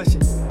 bust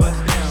it,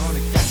 bust down on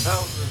the cat.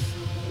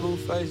 Blue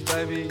face,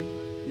 baby.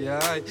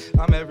 Yeah,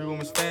 I'm every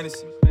woman's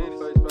fantasy.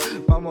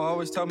 Mama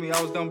always told me I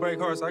was gonna break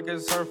hearts. I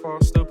guess it's her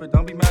fault. Stupid,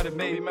 don't be mad at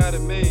me. Be mad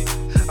at me.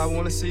 I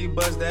wanna see you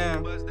bust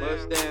down. Bust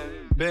down.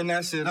 Bend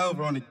that shit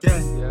over on the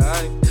gang.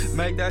 Yeah,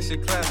 make that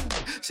shit clap.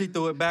 She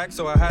threw it back,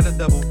 so I had to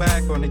double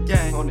back on the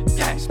gang. On the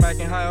gang.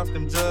 Smacking high off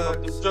them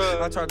drugs.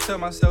 I tried to tell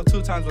myself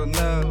 2 times was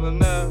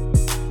enough.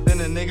 Then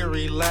the nigga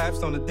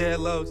relapsed on the dead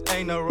lows.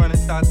 Ain't no running,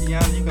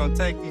 Tatiana. You gon'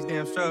 take these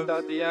damn strokes.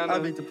 Tatiana. I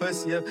beat the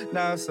pussy up.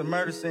 Now it's a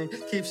murder scene.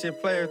 Keep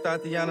shit player,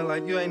 Tatiana,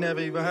 like you ain't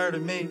never even heard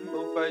of me.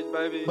 Blue face,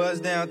 baby.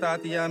 Buzz down,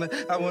 Tatiana.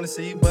 I wanna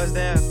see you buzz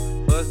down.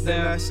 Buzz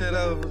down. That shit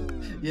over.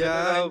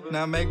 Yeah,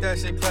 now make that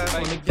shit clap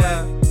on the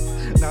gang.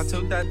 Now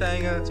toot that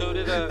thing up. Toot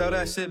it up. Throw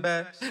that shit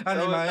back. I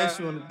need my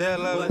issue on the dead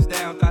low. Buzz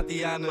down,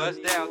 Tatiana. Buzz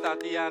down,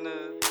 Tatiana.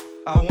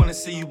 I wanna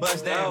see you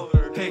bust down.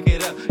 Pick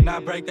it up, now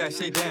break that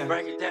shit down.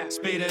 Break it down.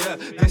 Speed it up,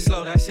 then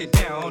slow that shit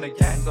down on the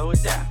gas. Slow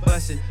it down.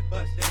 Bust it,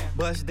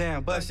 bust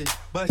down, bust it,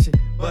 bust it,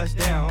 bust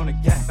down on the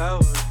gas.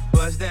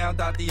 Bust down,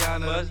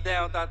 Tatiana. Bust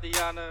down,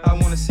 Tatiana. I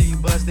wanna see you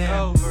bust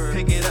down.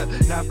 Pick it up,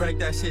 now break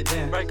that shit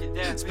down. Break it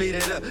down. Speed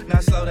it up, now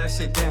slow that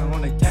shit down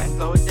on the gas.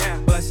 Slow it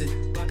down. Bust it,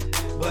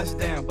 bust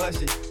down,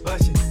 bust it,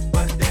 bust it,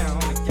 bust down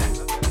on the gas.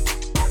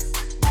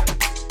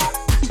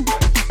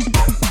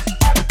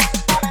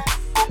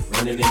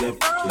 Running in the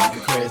like a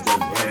crazy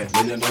brand.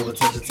 Bending over,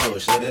 touch the toe,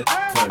 shut it,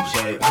 turn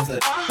shade. I said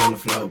on the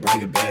floor,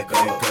 bring it back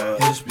up.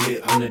 Hit a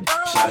split on the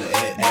shot it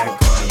at that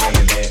car. Bring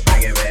it back,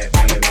 bring it back,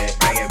 bring it back,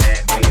 bring it back,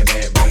 bring it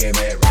back, bring it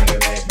back, bring it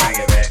back, bring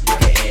it back. You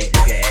can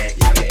add,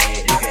 you can add,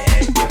 you can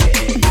add, you can add, you can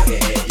add, you can add, you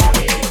can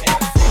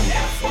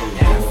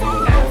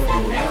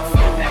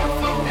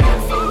add.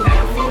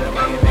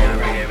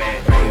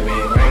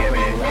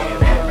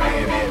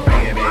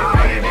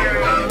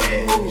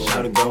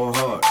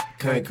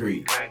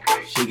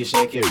 She can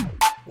shake it.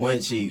 One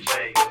cheek,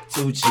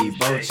 two cheek,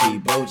 both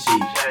cheek, both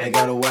cheek. I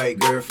got a white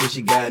girlfriend,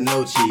 she got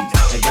no cheeks.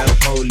 I got a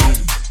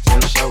police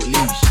on a short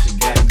leash. She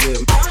got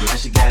good, now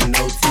she got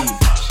no teeth.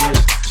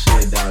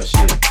 Shit, dog,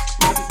 shit.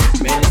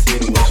 Man, it's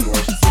hitting what you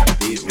want, she took a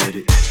beat with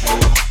it.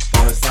 Hey,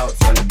 on the south,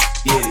 tell her,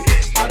 get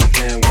it. Started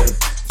playing with her,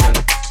 tell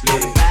her,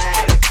 split it.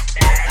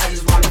 I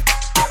just wanna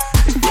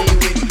be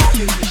with you,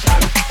 cute, you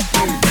shot it.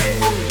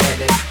 Let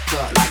that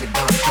talk like a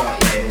dump truck,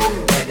 yeah.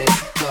 Let that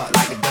talk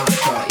like a dump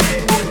truck,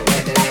 yeah.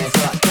 Let that ass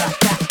up, drop,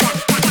 drop, drop.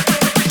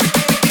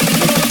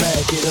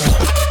 Back it up.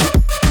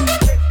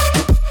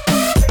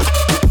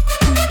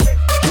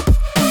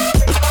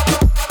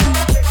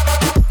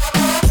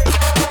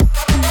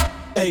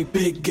 Hey,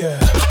 big girl.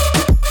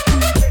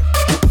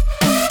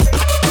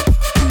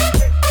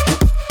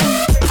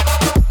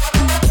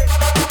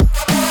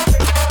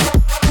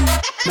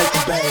 Make me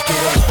back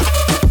it up.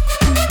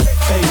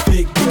 Hey,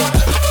 big girl.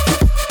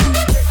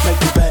 Make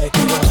me back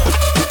it up.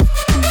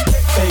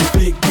 Hey,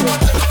 big girl.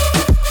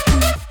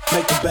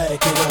 Make me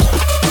back it up.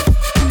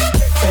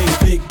 Hey,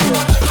 big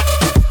girl.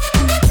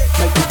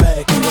 Make me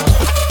back it up.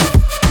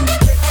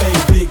 Hey,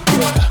 big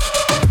girl.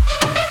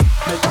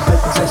 Make me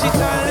back it up. She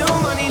tired, little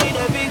money, need a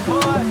big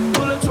boy.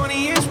 Pull up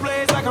 20-inch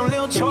blades like I'm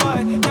Lil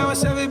Troy. Now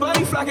it's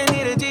everybody flocking,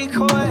 need a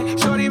decoy.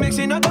 Shorty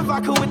mixing up the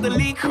vodka with the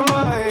liquor.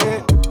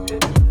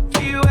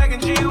 G-Wagon,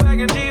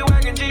 G-Wagon,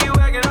 G-Wagon,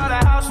 G-Wagon. All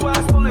the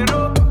housewives pull it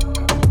up.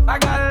 I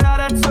got a lot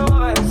of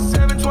toys.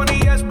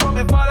 720S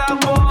pumping Fall Out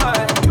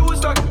Boy. You was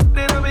stuck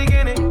in the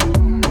beginning.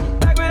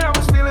 Back when I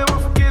was feeling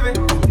unforgiving.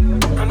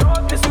 I know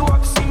I pissed you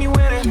off to see me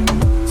winning.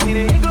 See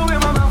the hit glue in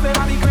my mouth and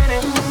I be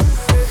grinning.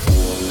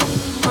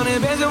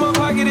 100 bands in my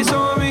pocket, it's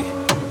on me.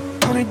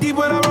 100 deep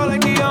when I roll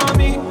like the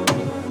army.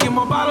 Get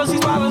more bottles,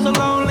 these bottles are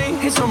lonely.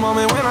 It's a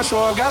moment when I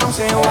show up, God, I'm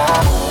saying wow.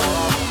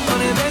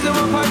 100 bands in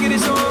my pocket,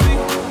 it's on me.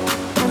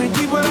 100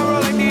 deep when I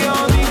roll like the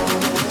army.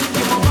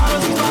 Get more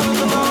bottles, these bottles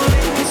are lonely.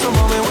 It's a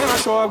moment when I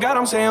show up, God,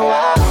 I'm saying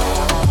wow.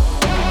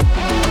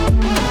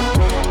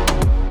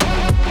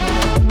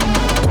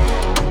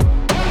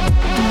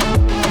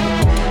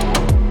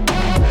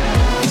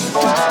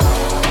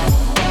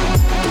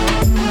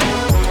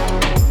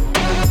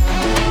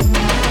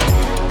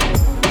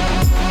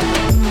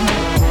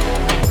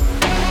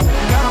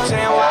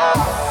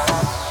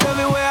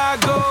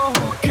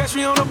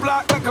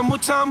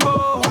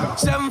 Mutombo,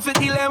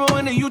 750 Lambo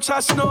in the Utah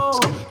snow.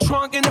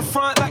 Trunk in the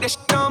front like a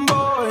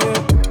Dumbo, yeah.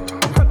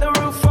 Cut the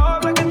roof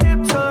off like a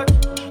nip tuck.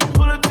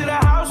 Pull up to the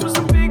house with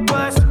some big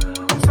butts.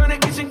 Turn the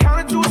kitchen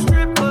counter to a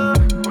strip club.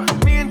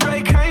 Me and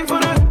Drake came for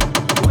the.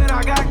 When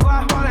I got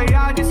guap, all of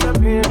y'all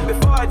disappeared.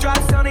 Before I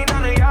dropped Sony,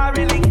 none of y'all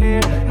really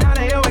care. Now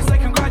they always say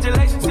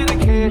congratulations to the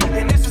kid.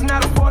 And this is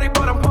not a 40,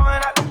 but I'm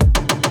pouring out.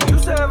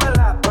 Used to have a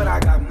lot, but I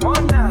got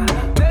more now.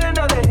 Let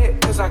another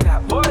hit, cause I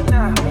got bored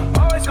now.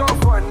 Always going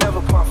for it,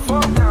 never pump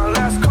fuck down.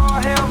 Last call,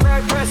 Hail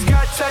Mary,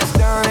 Prescott,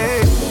 touchdown,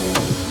 hey.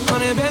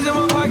 100 bands in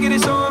my pocket,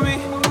 it's on me.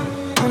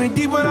 100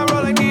 deep when I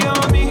roll like the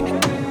army.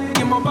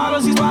 Get more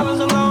bottles, these bottles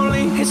are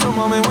lonely. It's a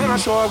moment when I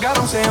show up, God,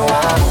 I'm saying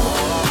wow.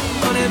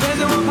 100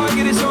 bands in my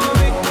pocket, it's on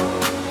me.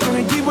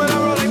 100 deep when I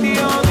roll like the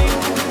army.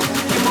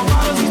 Get more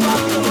bottles, these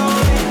bottles are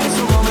lonely. It's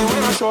a moment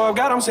when I show up,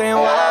 God, I'm saying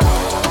wow.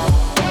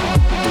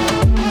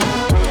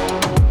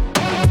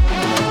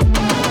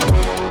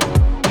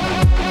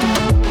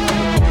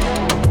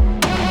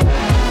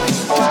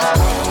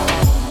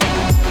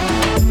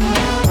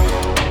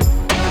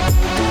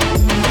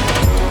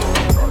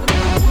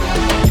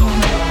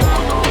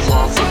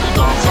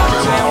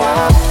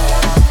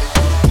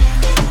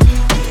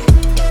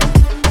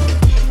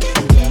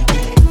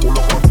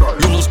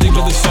 You're listening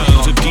to the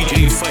sounds of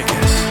DJ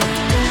Ficus.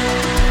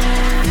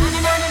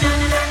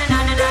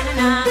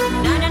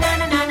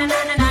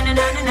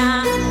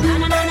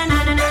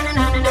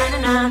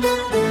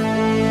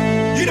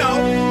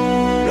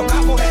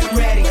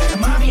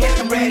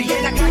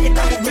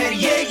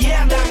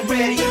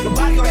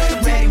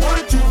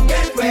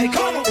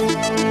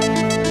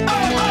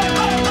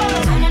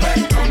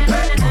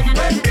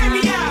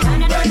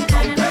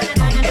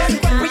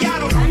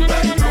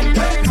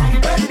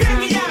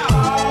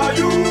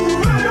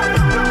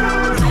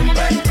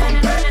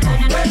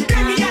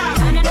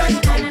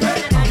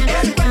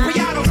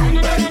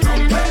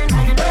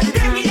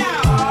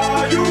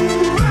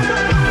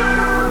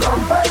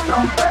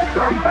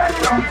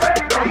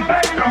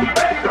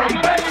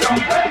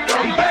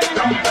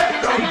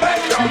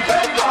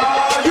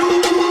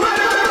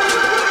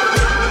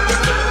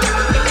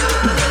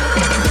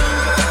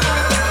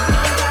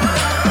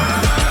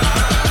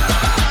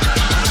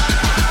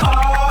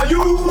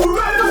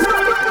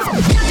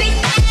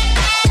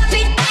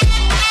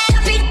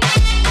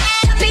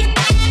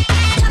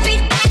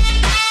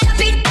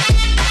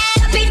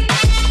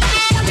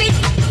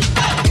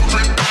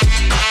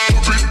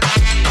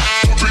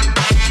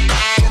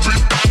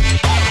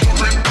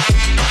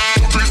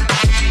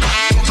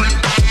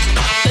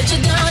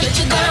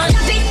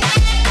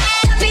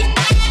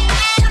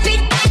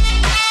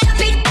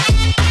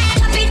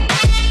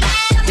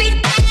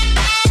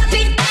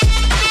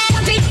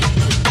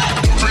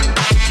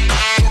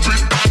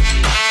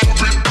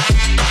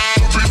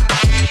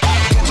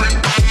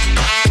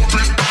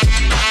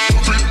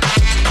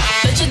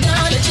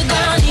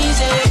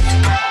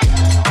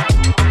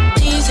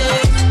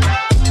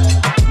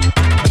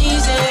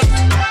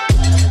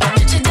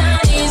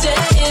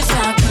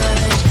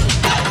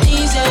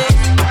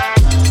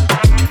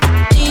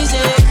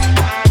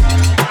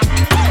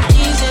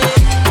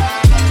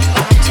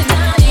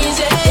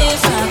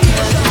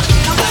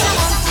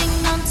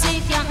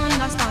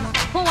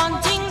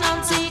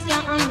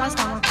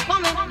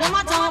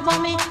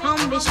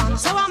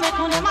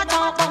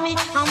 talk about me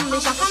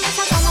ambition. And me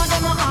say some of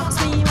them a ask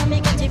me where me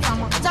get it from.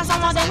 So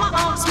some of them a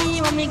ask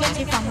me where me get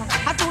it from.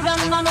 I told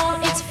them no, no,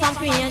 it's from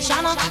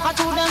creation. I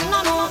told them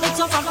no, no, it's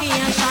from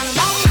creation.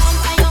 Bam, bam,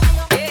 ayo,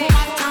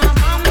 bam,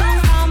 bam,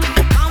 bam,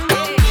 bam,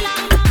 bam, killer.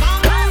 Bam,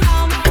 bam,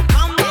 bam,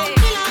 bam, bam,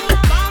 killer.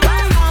 Bam,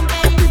 bam, bam, bam,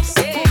 bam,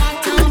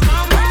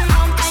 bam,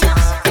 bam, ayo.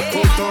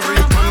 Puerto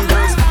Rican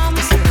girls,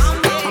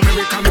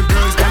 American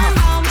girls,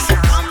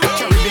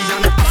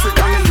 Caribbean,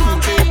 African,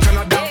 UK,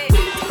 Canada.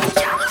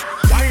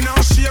 Why now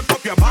shake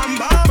up your bam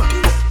bam?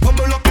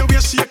 Bubble up your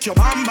waist, shake your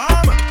bam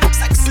bam.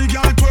 Sexy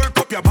girl, twerk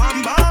up your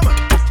bam bam.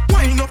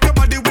 Wind up your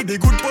body with the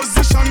good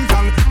position,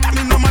 girl. And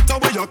it no matter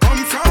where you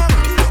come from.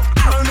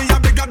 Only a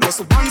bigger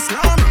dose one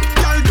slam.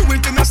 Girl, do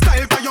it in a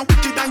style, 'cause you're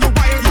wicked and you're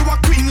wild. You a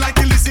queen like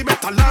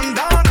Elizabeth of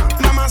London.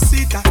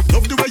 Mamacita,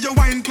 love the way you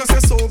wine, plus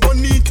you're so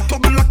bonita.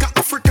 Bubble like a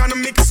African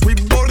mix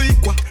with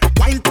Boricua.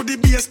 Wine to the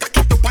bass, stack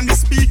it up on the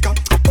speaker.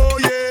 Oh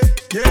yeah,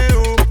 yeah,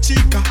 oh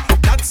chica.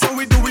 That's how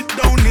we do it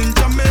down in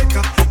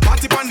Jamaica.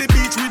 Party on the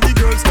beach with the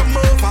girls come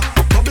over.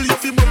 Bubble your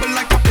feet, bubble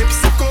like a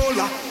Pepsi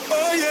Cola.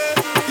 Oh yeah,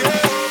 yeah.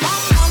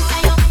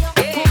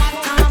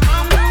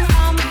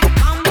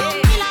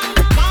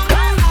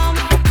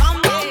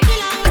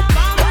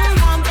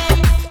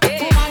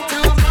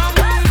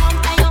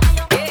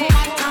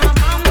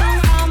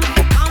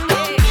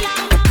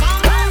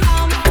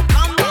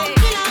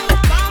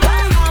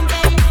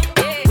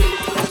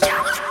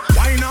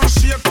 Why now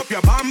shake up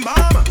your bam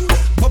bam?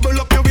 Bubble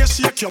up your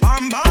waist, shake your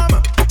bam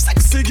bam.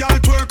 Sexy girl,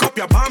 twerk up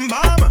your bam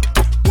bam.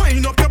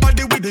 Wind up your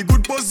body with the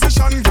good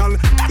position, girl.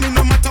 And it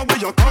no matter where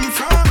you come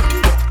from.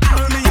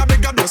 Only a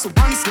bigger dose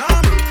one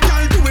slam.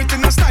 Girl, do it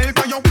in a style,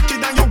 'cause you're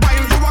wicked and you're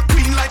wild. You a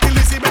queen like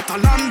Elizabeth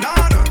of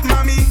London.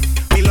 Mommy,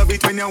 me love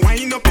it when you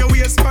wind up your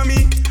waist for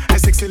me. A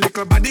sexy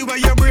little body where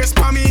you brace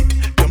for me.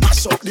 You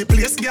mash up the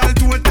place, girl,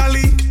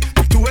 totally,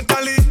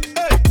 totally.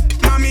 Hey,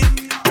 mommy,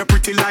 you're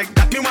pretty like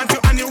that. Me want you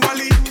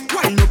annually.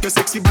 Wind up your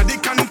sexy body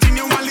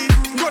continually.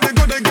 Go the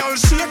girl,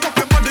 shake up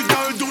your body,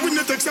 girl. Doing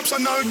it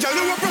exceptional, girl.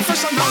 You a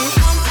professional.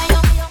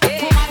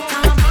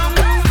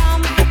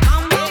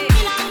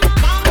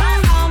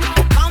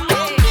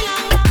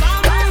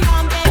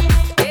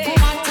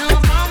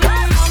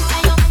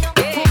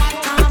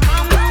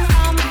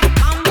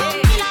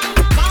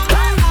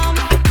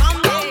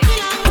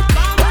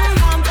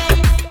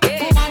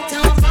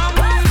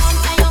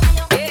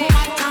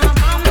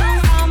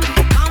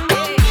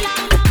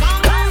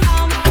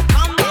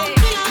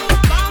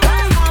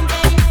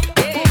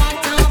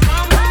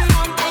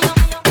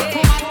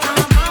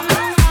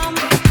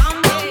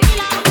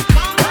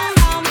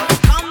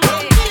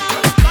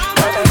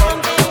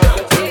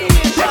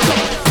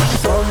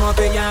 ¿Cómo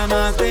te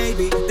llamas,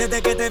 baby?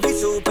 Desde que te vi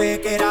supe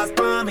que eras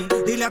pa' mí.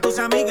 Dile a tus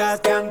amigas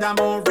que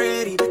andamos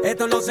ready.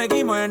 Esto lo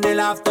seguimos en el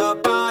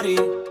after party.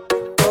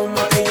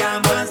 ¿Cómo te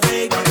llamas,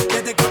 baby?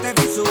 Desde que te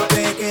vi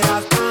supe que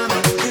eras pa'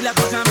 mí. Dile a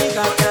tus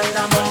amigas que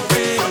andamos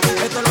ready.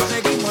 Esto lo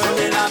seguimos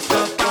en el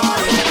after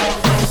party.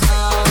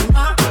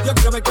 Calma, yo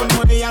quiero ver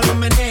cómo ella lo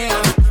menea.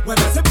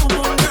 Mueve ese pum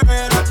pum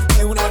girl.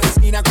 Es una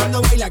asesina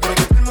cuando baila, cree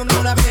que todo el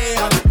mundo la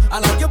vea. I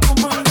like your pum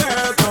pum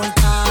girl. Con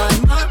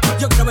calma,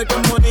 yo quiero ver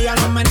cómo ella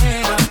lo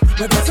menea.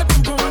 Mueve ese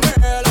pum pum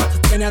girl.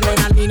 Tiene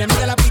adrenalina,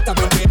 mete la pista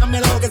porque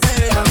dame lo que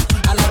sea.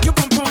 I like your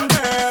pum pum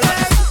girl.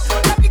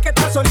 Ya vi que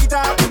estás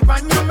solita,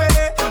 acompáñame.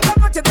 La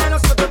noche de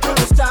nosotros tú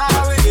lo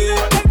sabes.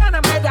 Que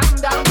gana me dam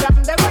dam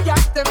dam de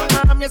guayarte,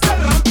 mami. Ese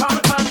ram pam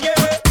pam,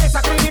 yeah.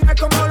 Esa criminal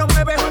como lo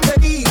mueve es un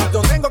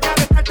delito. Tengo que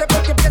arrestarte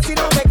porque empiezo y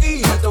no te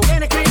quito.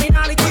 Tienes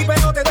criminality,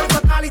 pero te doy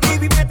fatality.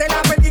 Vivete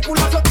la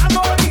película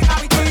flotando en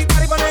gravity.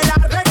 Para poner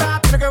la regla,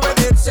 tiene que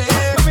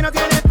obedecer. Mami no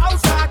tiene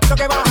pausa, ¿qué es lo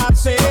que vas a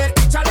hacer?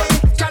 Échale,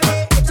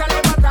 échale, échale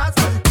para atrás.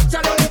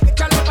 Échale,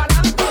 échale para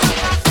adelante.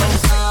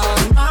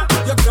 Calma,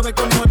 yo quiero ver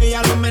cómo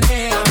ella lo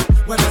menea.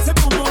 Mueve ese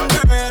pum pum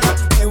girl.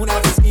 Es una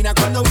asesina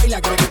cuando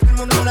baila, cree que todo el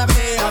mundo la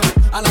vea.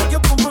 I like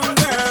your pum pum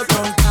girl.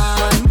 Con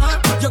calma,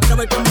 yo quiero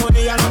ver cómo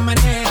ella lo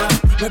menea.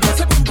 Mueve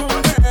ese pum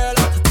pum girl.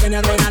 Tiene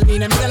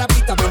adrenalina, mete la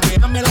pista porque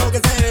dame lo que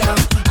sea.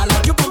 I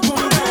like your pum pum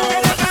girl.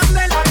 Eres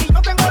candela y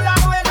yo tengo la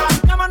novela.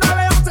 Llama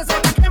 911, se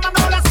está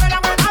quemando la suela.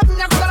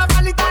 Me gusta la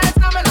palita,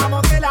 esa me la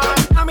modela.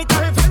 A mí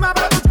estás enferma,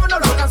 pero tu show no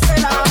lo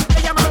cancela.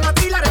 Te llaman a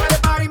ti, la arena de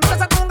party. Mira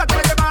esa tunga,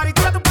 tiene que party.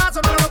 Tira tu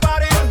paso, no lo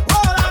pares.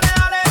 Oh, dale,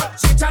 dale.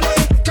 Sí, échale,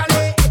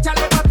 échale,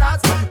 échale para atrás.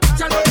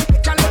 Échale,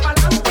 échale para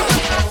adelante.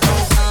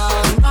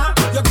 Calma,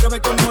 yo quiero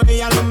ver cómo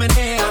ella lo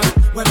menea.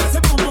 Mueve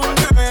ese pum pum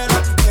girl.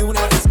 Es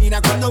una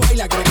asesina cuando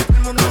baila, cree que todo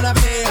el mundo la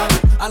vea.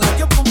 I like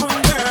your pum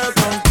pum girl.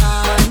 Con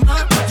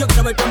calma, yo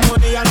quiero ver cómo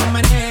ella lo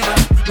menea.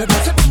 Mueve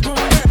ese pum pum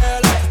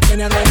girl.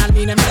 Tiene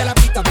adrenalina, mete la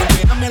pista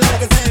porque dame lo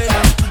que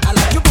sea. I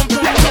like your pum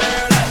pum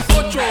girl.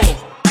 8,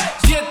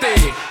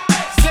 7,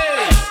 6,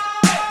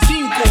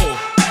 5,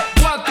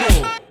 4,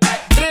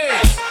 3,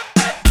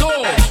 2,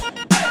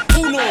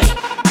 1.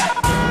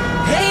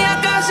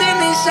 Ella casi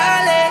ni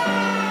sale,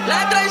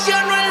 la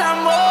traición no es el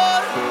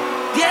amor.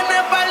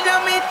 Tiene par de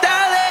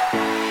amistades,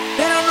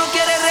 pero no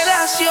quiere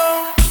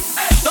relación.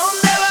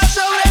 ¿Dónde va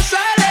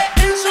sobresale?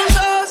 En sus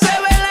ojos se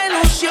ve la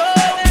ilusión.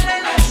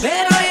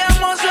 Pero ella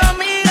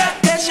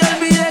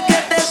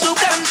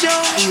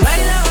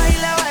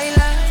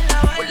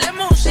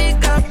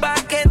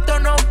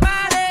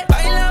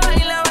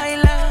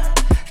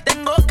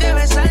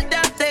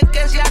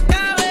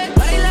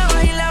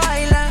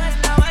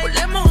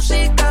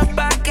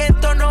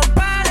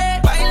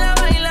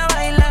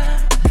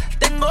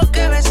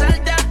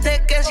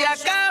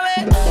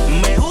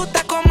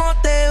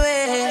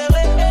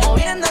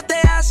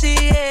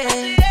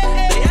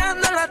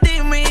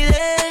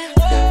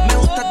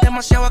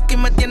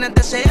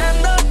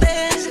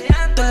deseándote,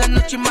 toda la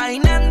noche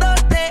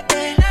imaginándote,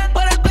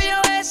 por el cuello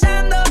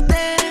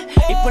besándote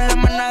y por la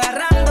mano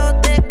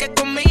agarrándote, que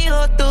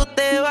conmigo tú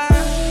te vas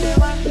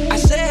a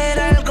hacer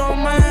algo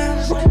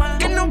más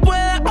que no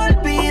puedas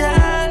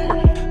olvidar.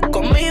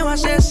 Conmigo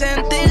hacer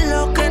sentir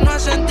lo que no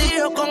has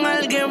sentido con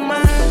alguien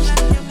más.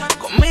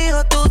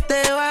 Conmigo tú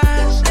te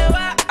vas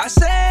a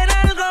hacer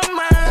algo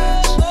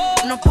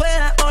más, no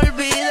puedas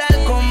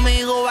olvidar.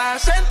 Conmigo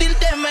vas a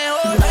sentirte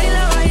mejor.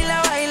 Baila,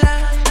 baila,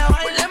 baila,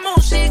 ponle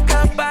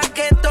música pa'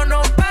 que esto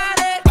no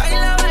pare.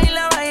 Baila,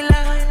 baila, baila,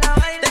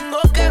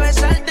 tengo que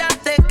besarte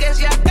antes que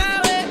se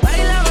acabe.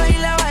 Baila,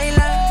 baila,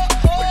 baila,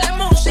 ponle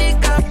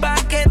música pa'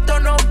 que esto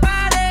no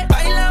pare.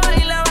 Baila,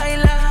 baila,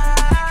 baila,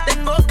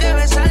 tengo que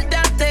besarte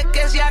antes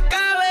que se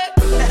acabe.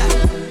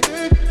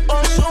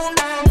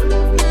 Ozuna,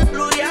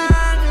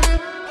 Luyan,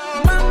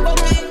 Mambo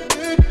King,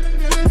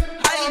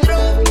 Hydro,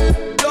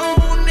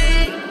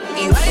 Johnny.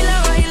 Y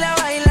baila, baila,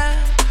 baila,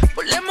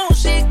 ponle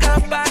música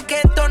pa'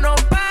 que esto no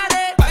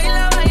pare.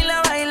 Baila,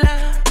 baila, baila,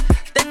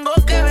 tengo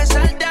que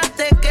besarte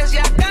antes que se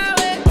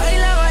acabe.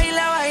 Baila,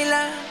 baila,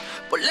 baila,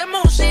 ponle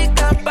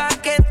música pa'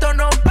 que esto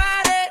no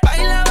pare.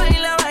 Baila,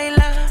 baila,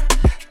 baila,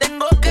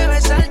 tengo que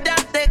besarte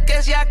antes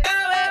que se acabe.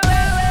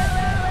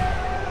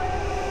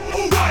 Who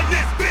run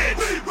this bitch?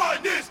 We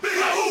run this bitch.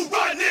 Who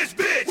run this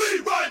bitch?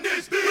 We run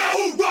this bitch.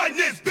 Who run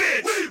this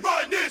bitch? We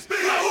run this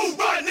bitch. Who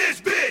run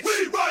this bitch?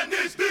 We run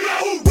this bitch.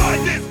 Who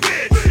run this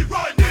bitch? We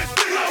run this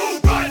bitch. Who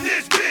run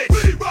this bitch?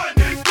 We run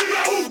this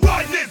bitch. Who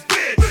run this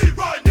bitch? We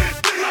run this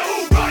bitch. Who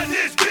run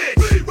this bitch?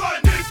 We run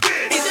this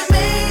bitch. Is a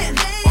man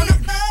on the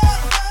floor?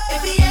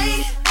 If he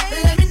ain't,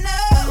 let me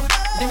know.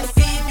 Let me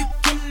see if you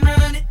can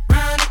run it,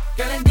 run it.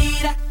 Girl,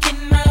 indeed I can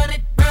run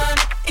it, run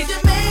it. Is a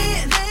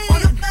man on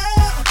the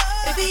floor?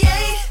 If he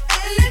ain't,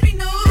 let me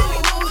know.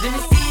 Let me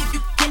see if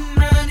you can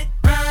run it,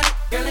 run it.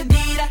 Girl,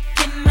 indeed I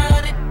can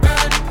run it,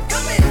 run it.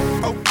 Come here.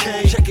 Okay,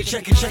 check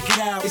it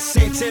out. It's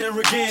Santana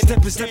again.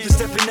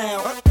 Stepping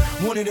out.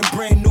 One of them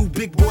brand new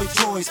big boy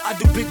toys. I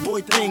do big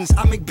boy things.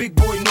 I make big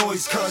boy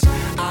noise. Cause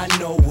I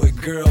know what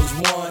girls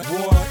want.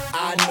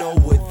 I know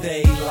what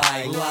they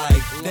like.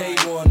 They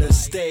wanna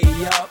stay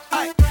up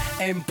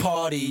and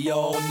party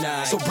all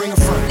night. So bring a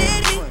friend.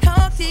 Let me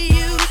talk to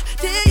you,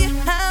 tell you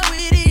how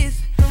it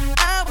is.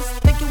 I was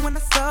thinking when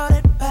I saw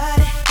that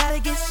body, gotta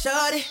get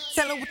shorty.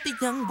 Tell her what the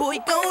young boy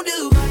gon'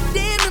 do.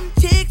 Damn them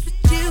chicks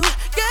with you,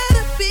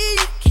 gotta be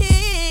your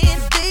kin.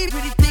 Stay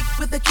pretty thick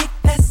with a kick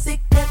that's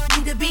sick, that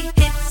need to be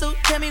hit. So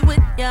tell me what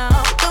y'all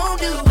gon'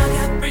 do. I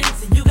got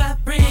friends and you got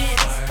friends.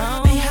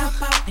 They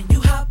hop out and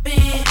you hop in.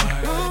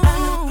 I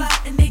look fly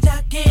and they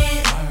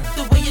jogging.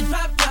 The way you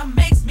drop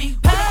makes me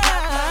pop.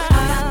 I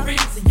got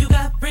friends and you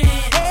got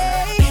friends.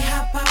 They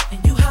hop out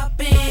and you hop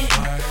in.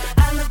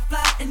 I look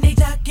fly and they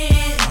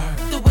jogging.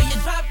 The way you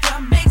drop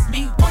makes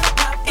me wanna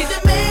pop. Is a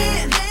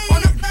man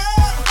on the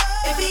floor?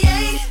 If he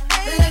ain't,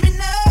 let me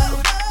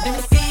know. Let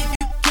me see if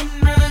you can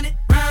run it,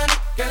 run it.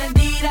 Girl,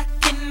 indeed I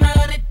can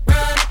run it,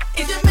 run it.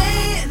 Is a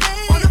man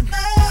on the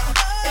floor?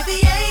 If he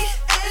ain't,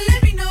 let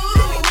me know.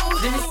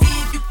 Let me see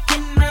if you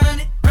can run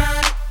it,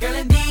 run it. Girl,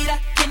 indeed I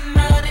can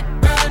run it,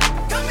 run it.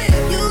 Come here.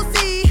 You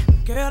see,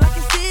 girl, I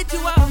can sit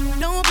you out.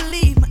 Don't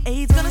believe my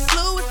age gonna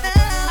slow it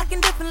down. I can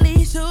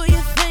definitely show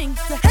you things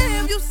to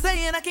have you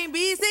saying I can't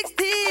be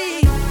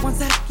 16.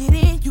 Once I get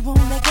in, you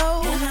won't let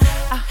go.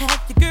 I'll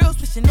have the girls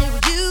wishing they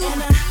were you.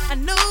 I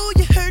know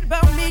you heard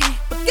about me,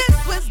 but guess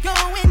what's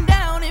going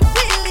down in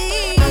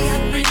Philly? I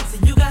got friends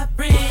and you got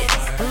friends.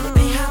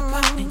 They hop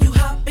out and you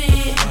hop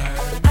in.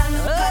 I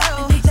look fly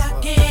and they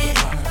jogging.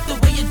 The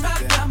way you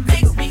drop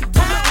makes me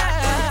pop.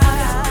 I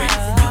got friends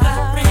and you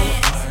got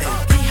friends.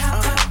 They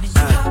hop out and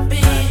you hop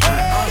in.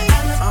 I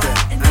look fly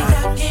and they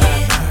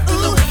jogging. The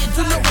way you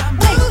drop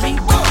makes me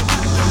pop.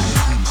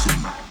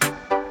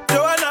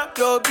 Joanna,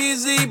 your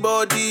busy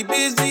body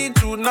busy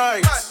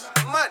tonight.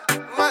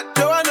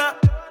 Joanna,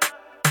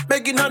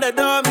 making all the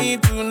dummy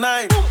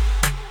tonight.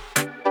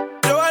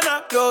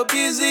 Joanna, your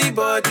busy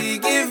body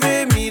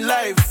giving me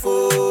life,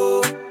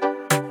 oh,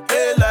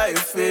 hey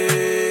life,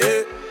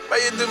 hey. Why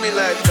you do me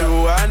like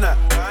Joanna,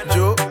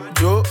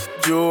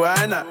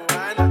 Joanna?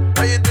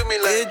 Why you do me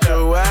like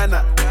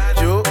Joanna,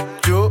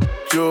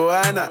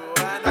 Joanna?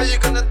 How you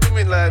gonna do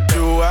me like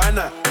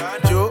Joanna,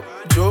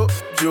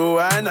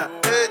 Joanna?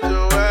 Hey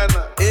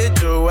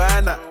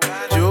Joanna,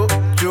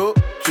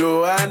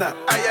 Joanna.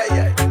 Ay ay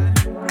ay.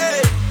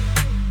 Hey,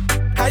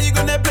 how you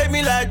gonna play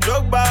me like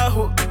Drogba,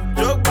 ho?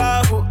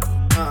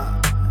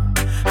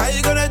 How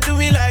you gonna do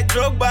me like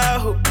Drogba,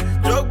 ho?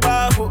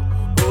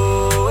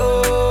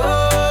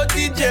 Oh,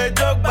 DJ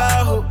Drogba,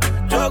 ho.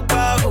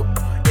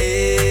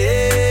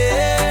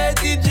 Hey,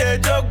 DJ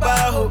Drogba,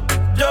 ho.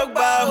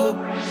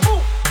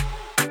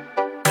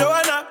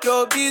 Joanna,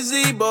 your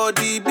busy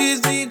body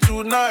busy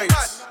tonight.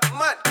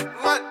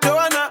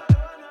 Joanna,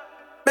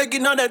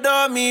 making all the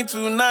dummy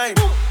tonight.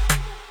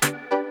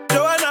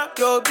 Joanna,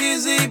 your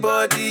busy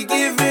body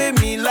giving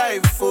me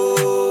life,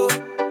 oh,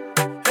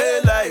 hey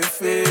life,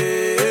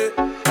 hey.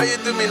 Why you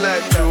do me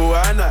like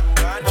Joanna,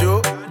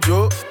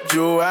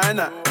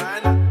 Joanna?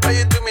 Why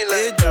you do me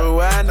like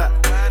Joanna,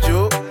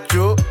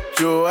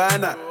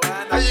 Joanna.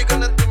 How you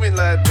gonna do me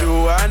like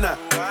Joanna,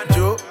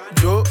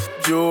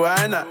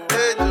 Joanna?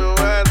 Hey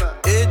Joanna,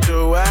 hey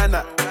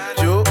Joanna,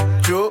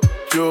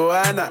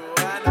 Joanna.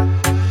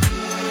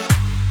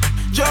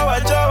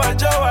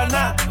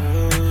 Joanna,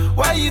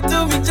 why you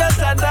do me just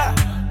like that?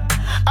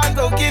 I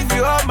gon' give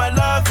you all my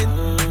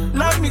loving.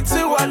 Love me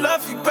too, I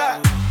love you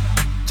back.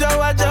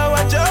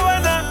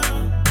 Joanna,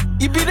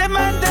 you be the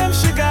man, damn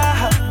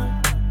sugar.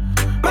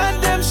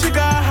 Man, damn sugar.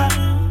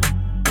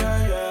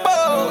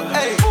 Oh,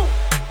 hey.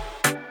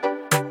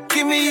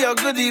 Give me your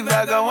goodie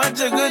bag, I want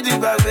your goodie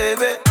bag,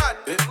 baby.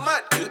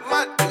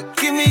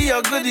 Give me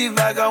your goodie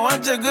bag, I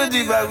want your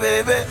goodie bag,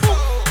 baby.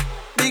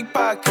 Big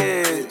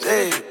package,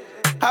 hey.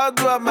 How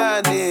do I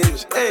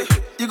manage? Hey,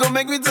 you gon'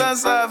 make me turn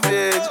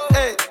savage.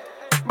 Hey,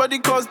 body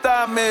cause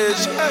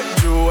damage. Hey,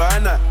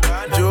 Joanna,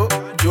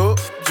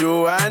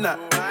 Joanna.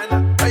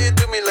 How you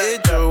do me like hey,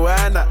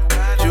 Joanna,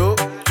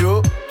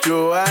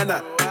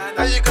 Joanna.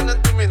 How you gonna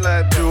do me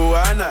like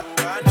Joanna,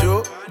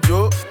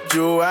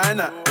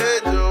 Joanna. Hey,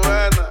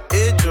 Joanna,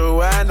 hey,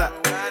 Joanna,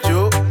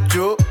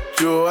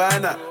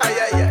 Joanna. Ay,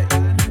 ay, ay.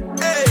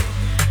 Hey,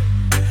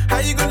 how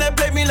you gonna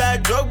play me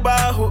like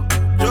Drogba, ho?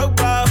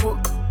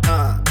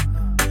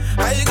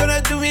 How you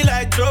gonna do me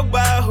like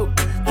Drogba, ho?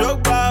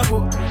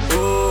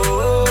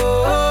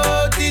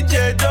 Oh,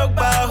 DJ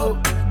Drogba, ho.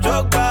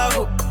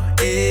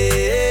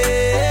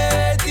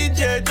 Eh,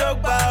 DJ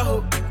Drogba,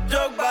 ho.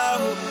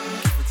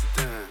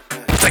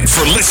 Thanks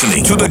for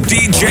listening to the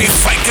DJ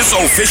Ficus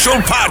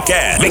Official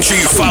Podcast. Make sure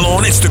you follow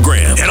on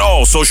Instagram and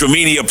all social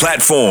media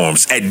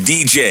platforms at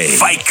DJ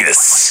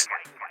Ficus.